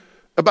news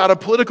about a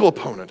political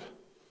opponent.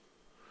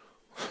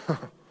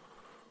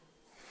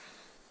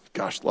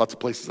 Gosh, lots of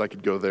places I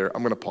could go there.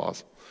 I'm going to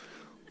pause.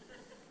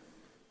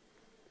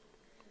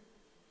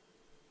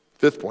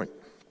 Fifth point.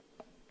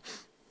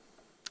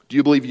 Do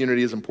you believe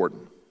unity is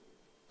important?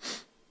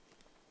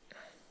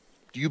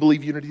 Do you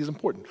believe unity is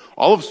important?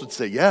 All of us would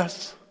say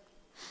yes.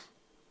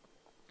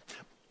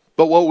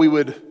 But what we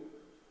would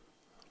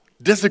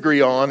disagree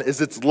on is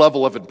its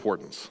level of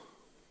importance.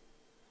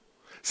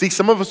 See,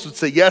 some of us would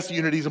say, yes,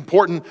 unity is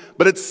important,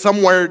 but it's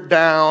somewhere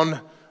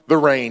down the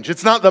range.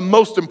 It's not the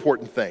most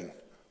important thing.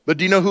 But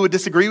do you know who would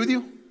disagree with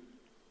you?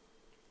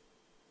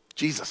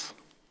 Jesus.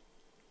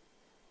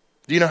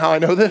 Do you know how I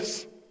know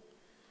this?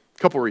 A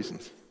couple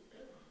reasons.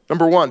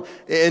 Number one,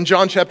 in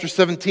John chapter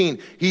 17,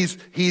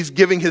 he's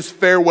giving his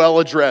farewell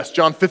address.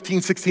 John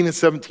 15, 16, and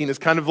 17 is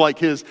kind of like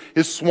his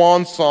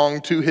swan song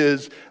to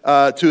his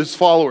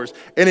followers.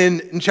 And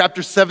in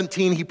chapter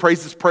 17, he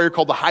prays this prayer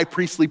called the high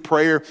priestly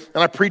prayer.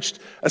 And I preached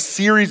a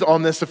series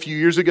on this a few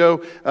years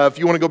ago. If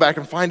you want to go back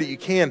and find it, you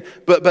can.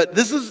 But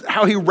this is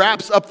how he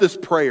wraps up this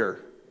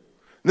prayer.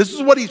 This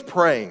is what he's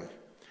praying.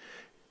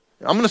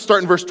 I'm going to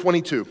start in verse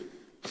 22.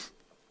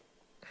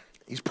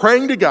 He's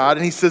praying to God,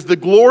 and he says, the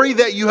glory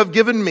that you have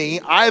given me,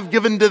 I have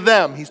given to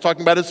them. He's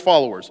talking about his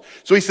followers.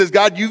 So he says,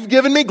 God, you've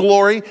given me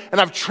glory, and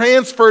I've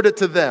transferred it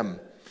to them,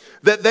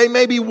 that they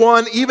may be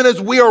one even as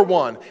we are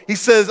one. He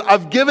says,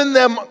 I've given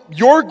them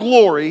your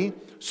glory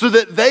so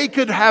that they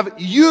could have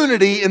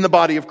unity in the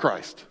body of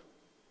Christ.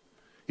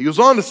 He goes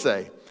on to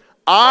say,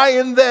 I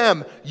and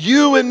them,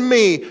 you and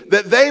me,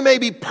 that they may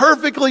be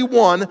perfectly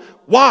one.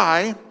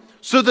 Why?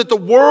 So that the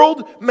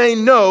world may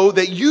know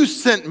that you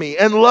sent me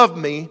and love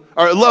me,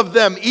 or love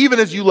them even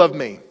as you love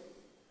me.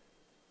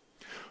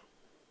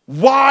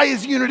 Why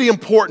is unity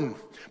important?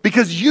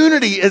 Because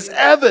unity is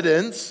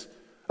evidence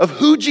of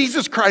who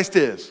Jesus Christ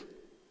is.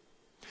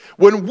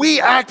 When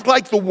we act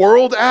like the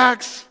world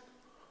acts,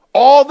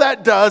 all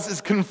that does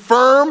is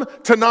confirm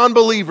to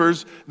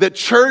non-believers that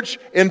church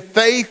and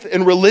faith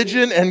and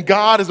religion and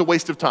God is a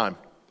waste of time.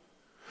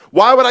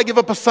 Why would I give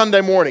up a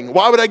Sunday morning?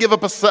 Why would I give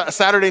up a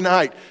Saturday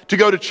night to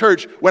go to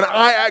church when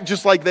I act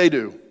just like they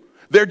do?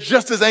 They're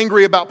just as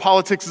angry about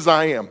politics as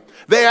I am.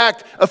 They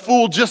act a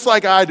fool just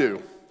like I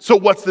do. So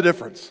what's the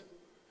difference?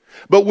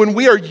 But when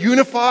we are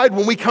unified,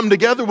 when we come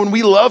together, when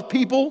we love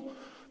people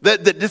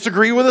that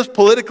disagree with us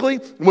politically,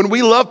 when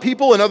we love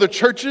people in other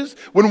churches,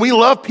 when we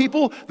love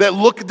people that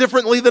look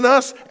differently than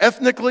us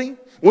ethnically,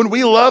 when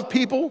we love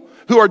people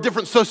who are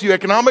different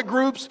socioeconomic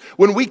groups,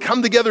 when we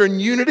come together in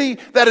unity,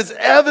 that is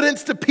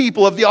evidence to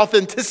people of the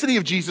authenticity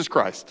of Jesus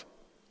Christ.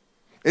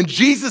 And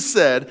Jesus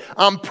said,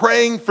 I'm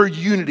praying for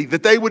unity,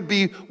 that they would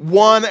be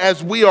one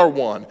as we are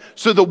one,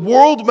 so the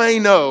world may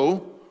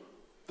know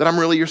that I'm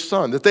really your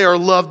son, that they are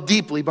loved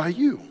deeply by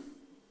you.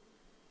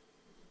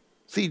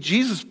 See,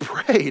 Jesus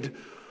prayed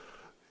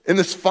in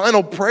this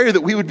final prayer that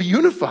we would be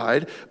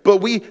unified, but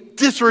we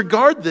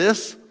disregard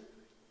this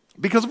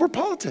because of our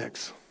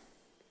politics.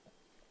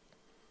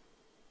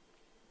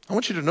 I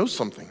want you to know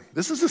something.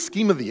 This is a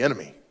scheme of the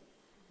enemy.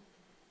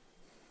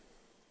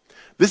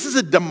 This is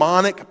a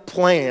demonic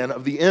plan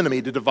of the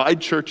enemy to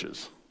divide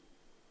churches.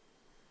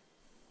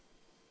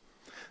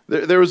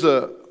 There was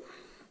a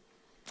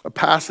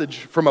passage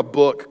from a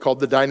book called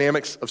The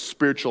Dynamics of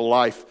Spiritual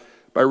Life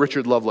by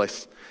Richard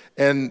Lovelace.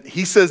 And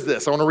he says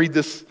this. I want to read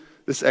this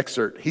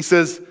excerpt. He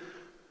says,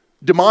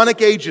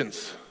 demonic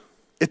agents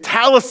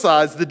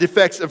italicize the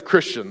defects of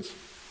Christians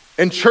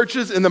and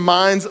churches in the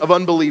minds of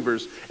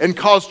unbelievers and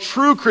cause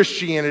true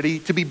Christianity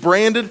to be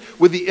branded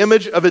with the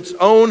image of its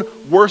own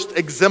worst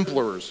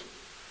exemplars,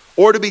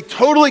 or to be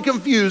totally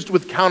confused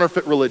with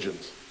counterfeit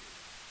religions.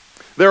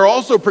 They're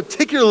also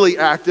particularly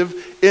active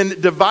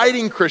in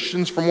dividing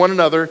Christians from one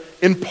another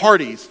in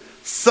parties,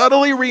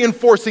 subtly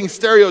reinforcing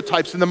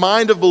stereotypes in the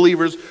mind of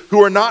believers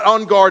who are not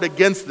on guard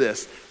against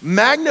this,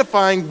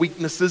 magnifying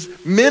weaknesses,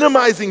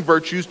 minimizing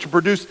virtues to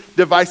produce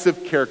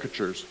divisive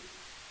caricatures.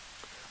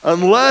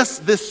 Unless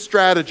this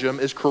stratagem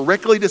is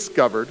correctly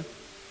discovered,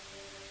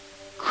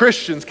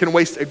 Christians can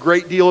waste a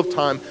great deal of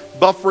time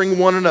buffering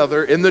one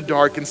another in the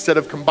dark instead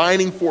of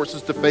combining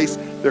forces to face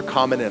their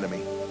common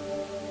enemy.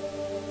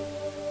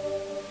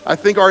 I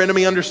think our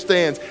enemy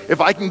understands if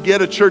I can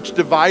get a church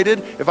divided,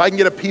 if I can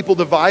get a people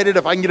divided,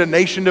 if I can get a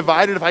nation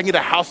divided, if I can get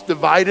a house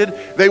divided,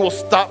 they will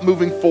stop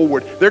moving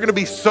forward. They're going to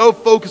be so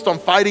focused on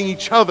fighting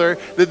each other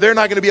that they're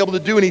not going to be able to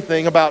do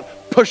anything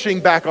about pushing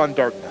back on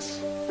darkness.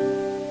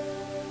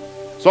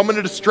 So I'm going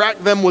to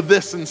distract them with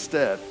this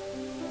instead.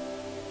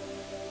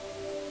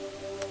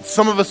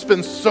 Some of us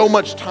spend so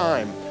much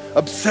time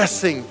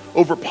obsessing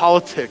over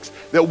politics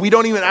that we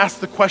don't even ask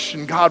the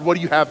question, God, what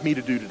do you have me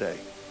to do today?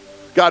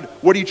 God,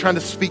 what are you trying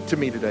to speak to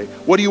me today?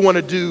 What do you want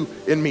to do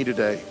in me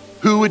today?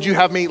 Who would you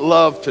have me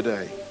love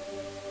today?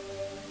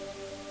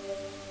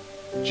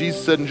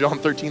 Jesus said in John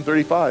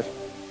 13:35,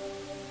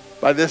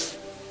 by this,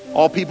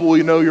 all people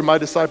will know you're my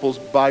disciples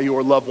by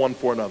your love one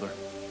for another.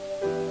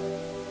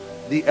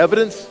 The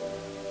evidence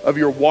of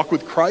your walk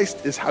with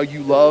Christ is how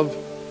you love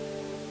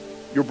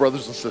your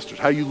brothers and sisters,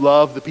 how you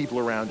love the people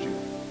around you.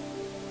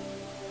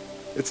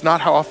 It's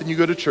not how often you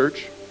go to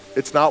church.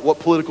 It's not what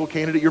political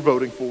candidate you're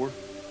voting for.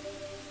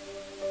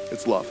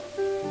 It's love.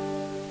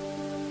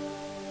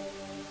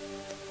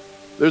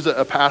 There's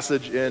a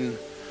passage in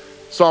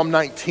Psalm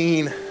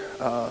 19.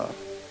 I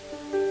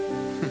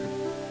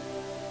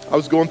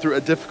was going through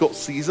a difficult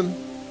season.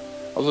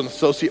 I was an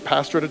associate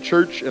pastor at a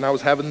church, and I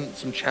was having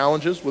some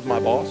challenges with my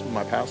boss, with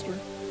my pastor.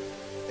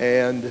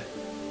 And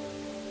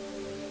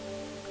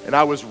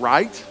I was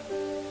right,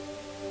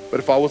 but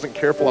if I wasn't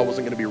careful, I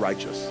wasn't going to be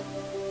righteous.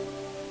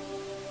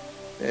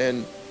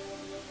 And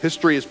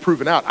history has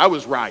proven out I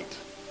was right.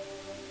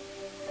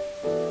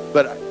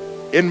 But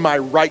in my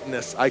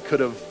rightness, I could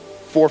have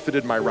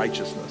forfeited my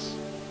righteousness.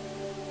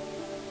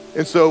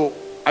 And so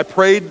I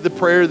prayed the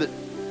prayer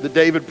that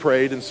David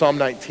prayed in Psalm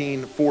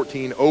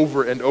 19:14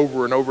 over and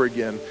over and over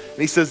again. And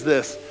he says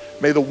this,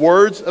 may the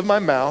words of my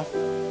mouth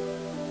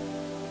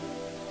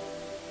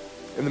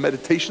and the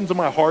meditations of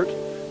my heart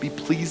be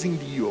pleasing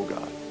to you, O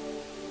God.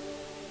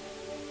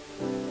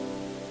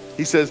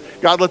 He says,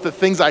 God, let the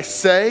things I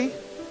say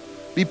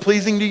be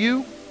pleasing to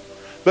you.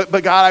 But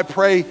God, I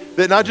pray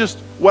that not just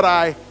what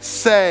I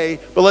say,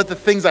 but let the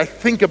things I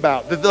think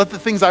about, let the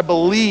things I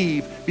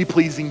believe be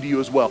pleasing to you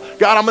as well.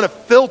 God, I'm going to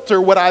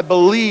filter what I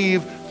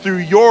believe through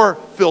your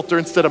filter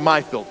instead of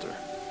my filter.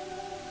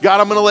 God,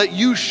 I'm going to let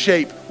you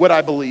shape what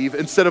I believe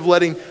instead of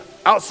letting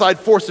outside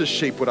forces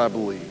shape what I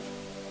believe.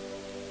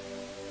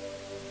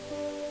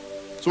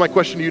 So my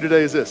question to you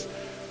today is this.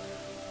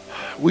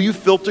 Will you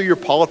filter your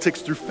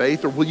politics through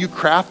faith, or will you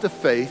craft a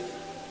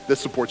faith that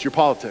supports your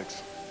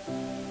politics?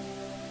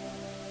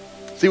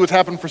 See, what's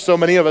happened for so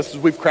many of us is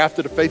we've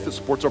crafted a faith that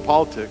supports our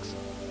politics.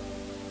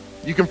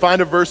 You can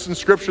find a verse in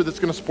Scripture that's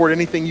going to support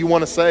anything you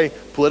want to say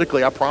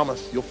politically. I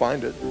promise you'll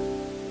find it.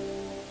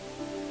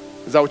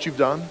 Is that what you've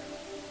done?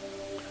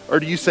 Or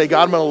do you say,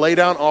 God, I'm going to lay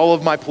down all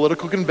of my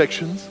political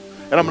convictions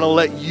and I'm going to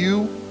let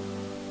you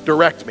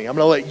direct me. I'm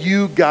going to let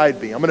you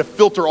guide me. I'm going to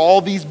filter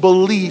all these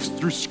beliefs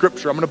through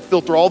Scripture. I'm going to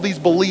filter all these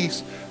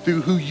beliefs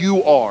through who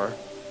you are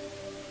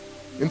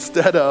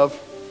instead of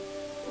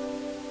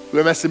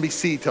who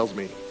MSNBC tells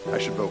me I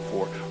should vote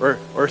for,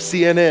 or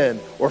CNN,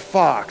 or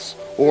Fox,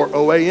 or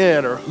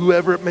OAN, or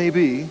whoever it may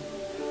be.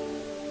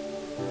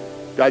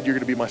 God, you're going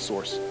to be my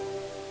source.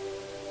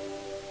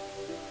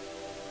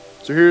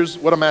 So here's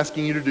what I'm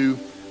asking you to do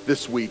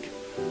this week.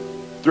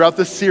 Throughout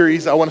this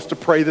series, I want us to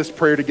pray this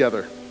prayer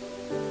together.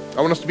 I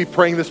want us to be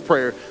praying this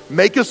prayer.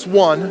 Make us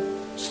one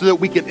so that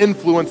we can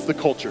influence the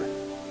culture.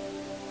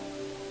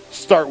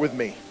 Start with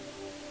me.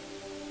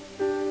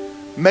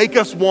 Make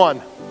us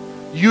one.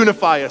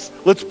 Unify us.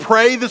 Let's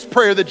pray this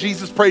prayer that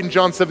Jesus prayed in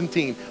John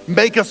 17.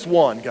 Make us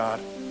one, God.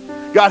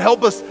 God,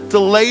 help us to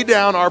lay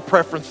down our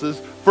preferences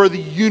for the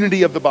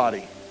unity of the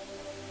body.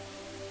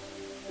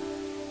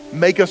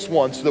 Make us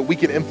one so that we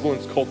can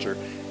influence culture.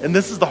 And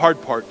this is the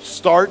hard part.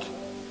 Start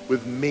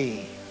with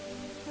me.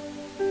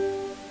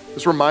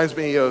 This reminds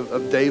me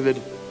of David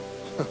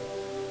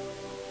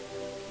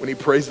when he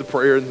prays the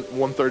prayer in Psalm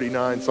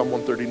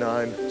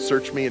 139,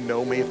 search me and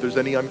know me. If there's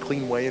any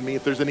unclean way in me,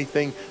 if there's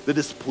anything that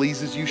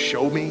displeases you,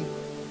 show me.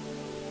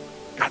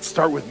 God,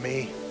 start with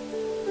me.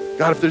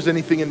 God, if there's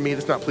anything in me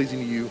that's not pleasing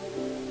to you,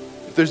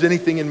 if there's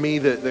anything in me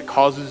that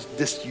causes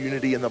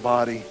disunity in the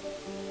body,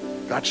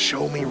 God,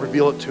 show me,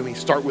 reveal it to me,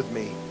 start with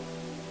me.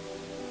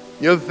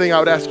 The other thing I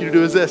would ask you to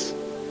do is this.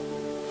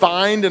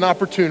 Find an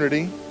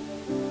opportunity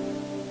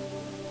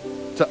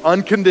to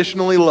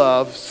unconditionally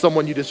love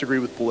someone you disagree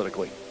with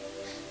politically.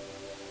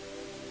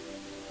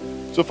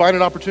 So find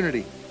an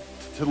opportunity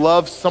to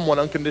love someone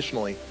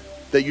unconditionally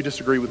that you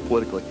disagree with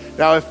politically.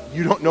 Now, if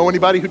you don't know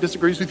anybody who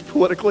disagrees with you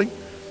politically,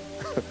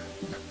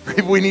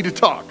 maybe we need to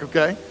talk,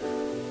 okay?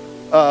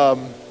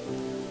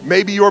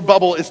 Maybe your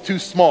bubble is too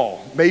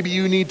small. Maybe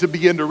you need to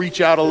begin to reach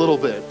out a little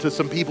bit to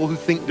some people who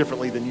think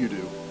differently than you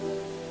do.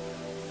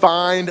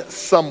 Find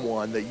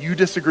someone that you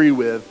disagree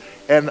with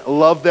and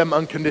love them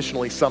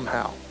unconditionally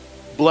somehow.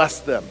 Bless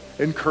them,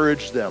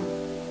 encourage them,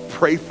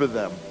 pray for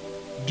them,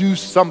 do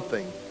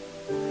something.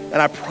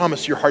 And I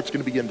promise your heart's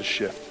going to begin to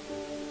shift.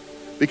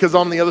 Because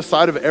on the other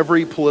side of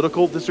every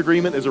political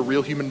disagreement is a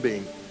real human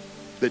being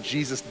that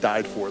Jesus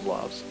died for and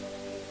loves.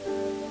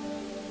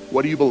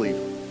 What do you believe?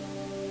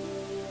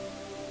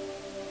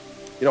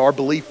 You know, our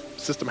belief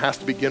system has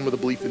to begin with a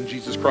belief in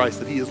Jesus Christ,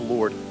 that he is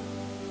Lord,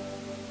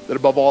 that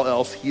above all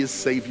else, he is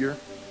Savior,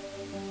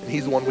 and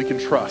he's the one we can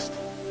trust.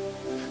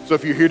 So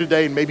if you're here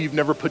today and maybe you've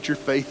never put your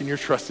faith and your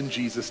trust in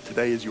Jesus,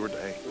 today is your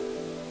day.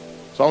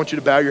 So I want you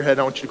to bow your head, and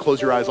I want you to close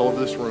your eyes all over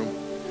this room.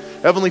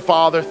 Heavenly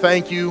Father,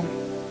 thank you.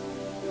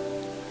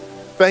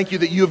 Thank you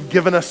that you have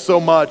given us so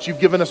much. You've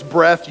given us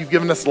breath, you've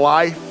given us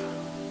life.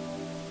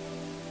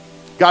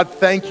 God,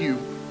 thank you,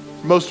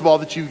 most of all,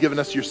 that you've given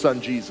us your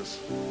son, Jesus.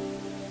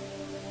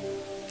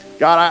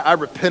 God, I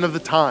repent of the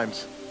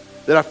times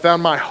that I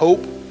found my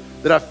hope,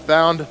 that I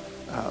found,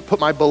 put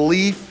my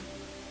belief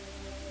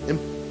in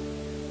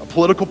a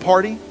political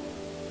party,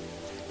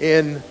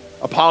 in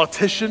a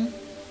politician,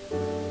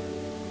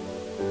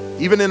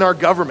 even in our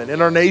government,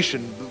 in our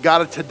nation.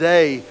 God,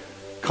 today,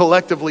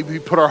 collectively, we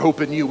put our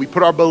hope in you. We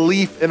put our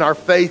belief and our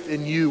faith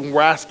in you, and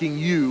we're asking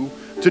you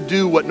to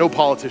do what no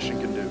politician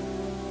can do.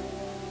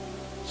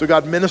 So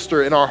God,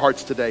 minister in our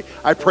hearts today.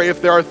 I pray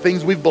if there are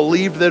things we've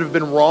believed that have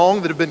been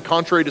wrong, that have been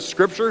contrary to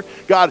Scripture,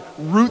 God,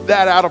 root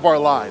that out of our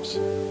lives.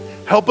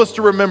 Help us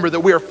to remember that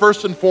we are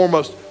first and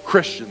foremost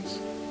Christians.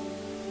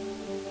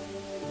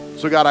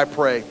 So God, I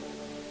pray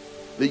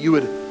that you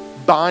would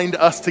bind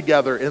us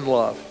together in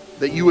love,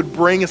 that you would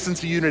bring a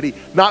sense of unity,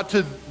 not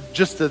to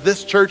just to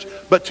this church,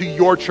 but to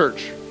your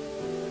church.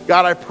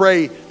 God, I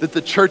pray that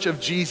the church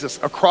of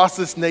Jesus across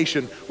this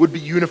nation would be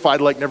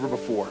unified like never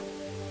before.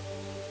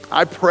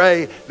 I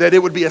pray that it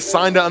would be a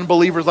sign to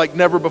unbelievers like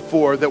never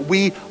before, that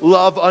we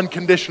love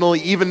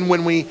unconditionally even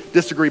when we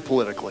disagree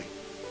politically.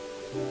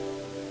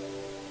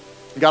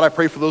 God, I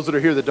pray for those that are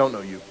here that don't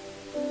know you,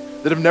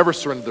 that have never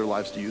surrendered their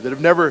lives to you, that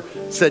have never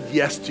said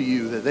yes to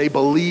you, that they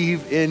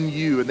believe in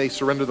you and they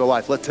surrender their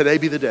life. Let today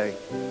be the day.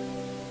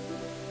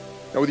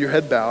 Now, with your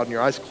head bowed and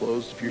your eyes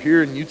closed, if you're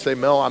here and you'd say,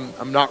 Mel,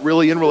 I'm not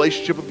really in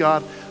relationship with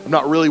God, I'm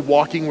not really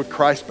walking with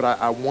Christ, but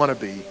I want to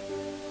be.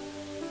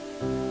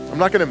 I'm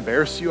not going to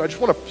embarrass you. I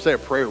just want to say a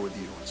prayer with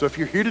you. So if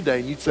you're here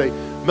today and you'd say,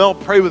 Mel,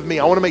 pray with me.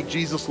 I want to make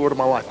Jesus Lord of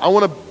my life. I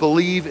want to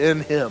believe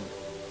in him.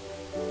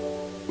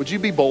 Would you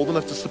be bold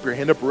enough to slip your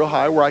hand up real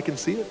high where I can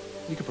see it?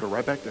 You can put it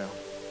right back down.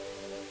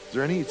 Is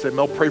there any? You'd say,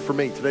 Mel, pray for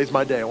me. Today's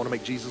my day. I want to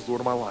make Jesus Lord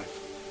of my life.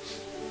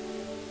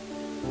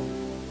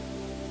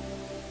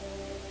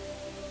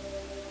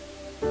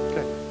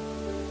 Okay.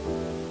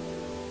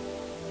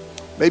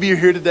 Maybe you're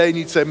here today and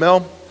you'd say,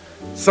 Mel,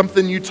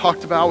 something you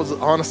talked about was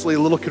honestly a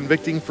little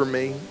convicting for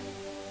me.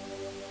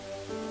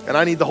 And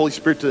I need the Holy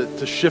Spirit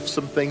to shift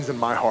some things in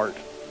my heart.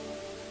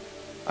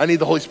 I need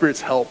the Holy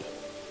Spirit's help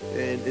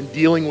in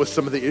dealing with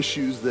some of the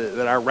issues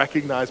that I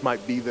recognize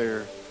might be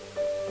there.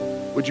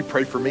 Would you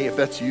pray for me? If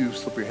that's you,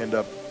 slip your hand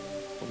up.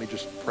 Let me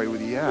just pray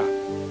with you. Yeah.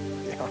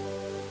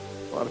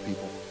 A lot of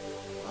people.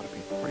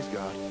 Praise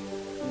God.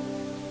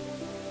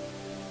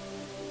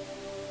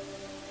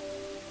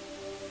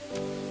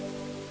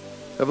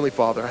 Heavenly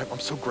Father, I'm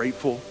so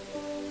grateful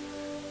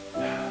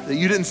that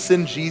you didn't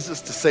send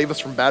Jesus to save us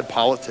from bad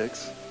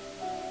politics.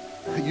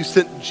 You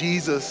sent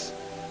Jesus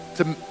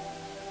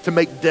to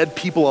make dead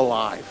people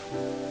alive.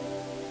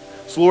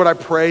 So Lord, I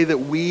pray that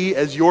we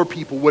as your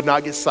people would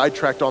not get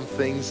sidetracked on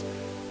things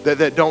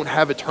that don't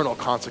have eternal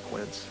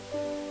consequence.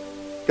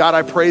 God,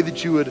 I pray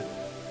that you would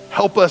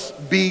help us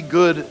be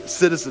good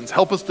citizens.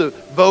 Help us to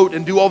vote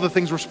and do all the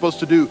things we're supposed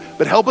to do.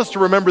 But help us to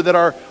remember that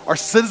our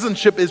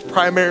citizenship is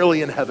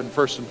primarily in heaven,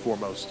 first and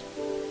foremost.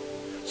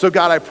 So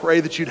God, I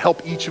pray that you'd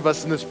help each of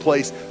us in this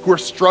place who are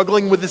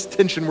struggling with this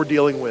tension we're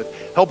dealing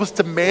with. Help us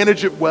to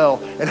manage it well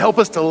and help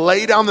us to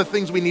lay down the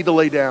things we need to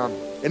lay down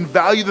and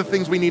value the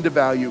things we need to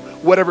value,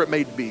 whatever it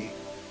may be.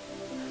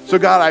 So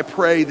God, I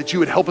pray that you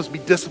would help us be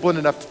disciplined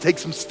enough to take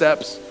some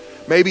steps.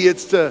 Maybe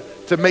it's to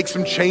make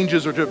some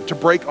changes or to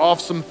break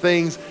off some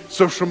things,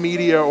 social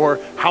media or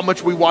how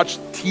much we watch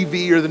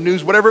TV or the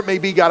news, whatever it may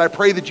be. God, I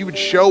pray that you would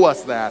show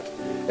us that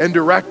and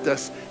direct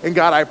us. And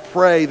God, I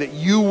pray that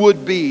you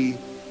would be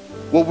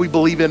what we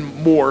believe in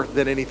more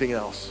than anything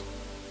else.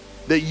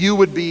 That you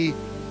would be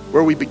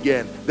where we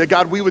begin. That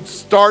God, we would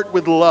start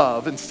with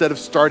love instead of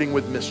starting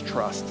with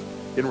mistrust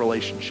in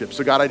relationships.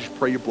 So God, I just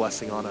pray your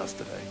blessing on us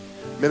today.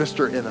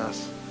 Minister in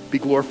us. Be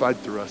glorified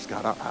through us.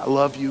 God, I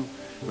love you.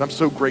 And I'm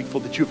so grateful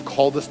that you have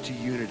called us to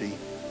unity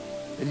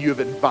and you have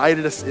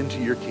invited us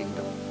into your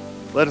kingdom.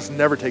 Let us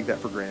never take that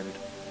for granted.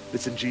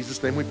 It's in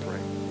Jesus' name we pray.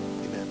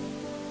 Amen.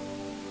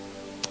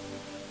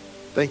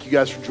 Thank you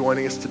guys for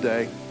joining us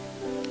today.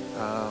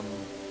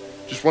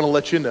 Just want to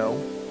let you know,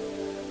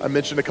 I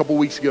mentioned a couple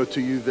weeks ago to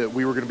you that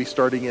we were going to be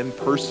starting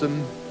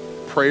in-person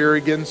prayer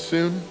again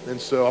soon. And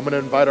so I'm going to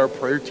invite our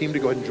prayer team to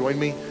go ahead and join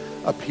me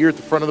up here at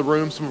the front of the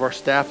room. Some of our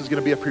staff is going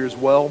to be up here as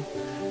well.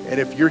 And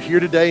if you're here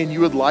today and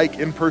you would like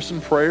in-person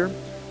prayer,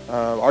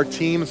 our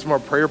team and some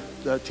of our prayer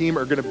team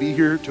are going to be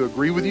here to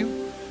agree with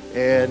you.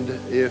 And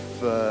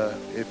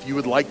if you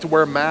would like to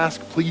wear a mask,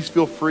 please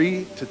feel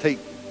free to take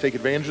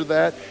advantage of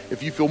that.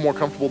 If you feel more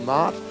comfortable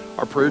not,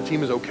 our prayer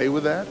team is okay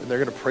with that, and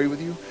they're going to pray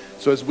with you.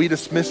 So as we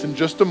dismiss in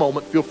just a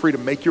moment, feel free to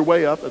make your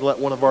way up and let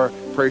one of our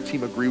prayer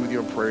team agree with you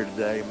in prayer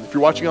today. And if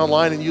you're watching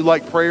online and you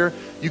like prayer,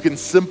 you can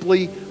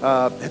simply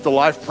hit the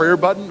live prayer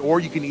button, or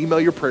you can email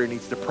your prayer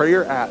needs to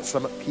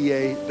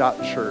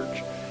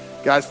prayer@summitpa.church.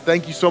 Guys,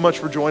 thank you so much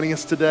for joining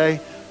us today.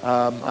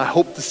 I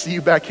hope to see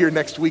you back here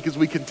next week as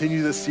we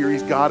continue this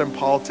series, God and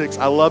Politics.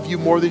 I love you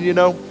more than you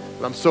know,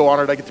 and I'm so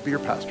honored I get to be your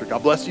pastor.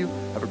 God bless you.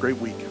 Have a great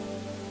week.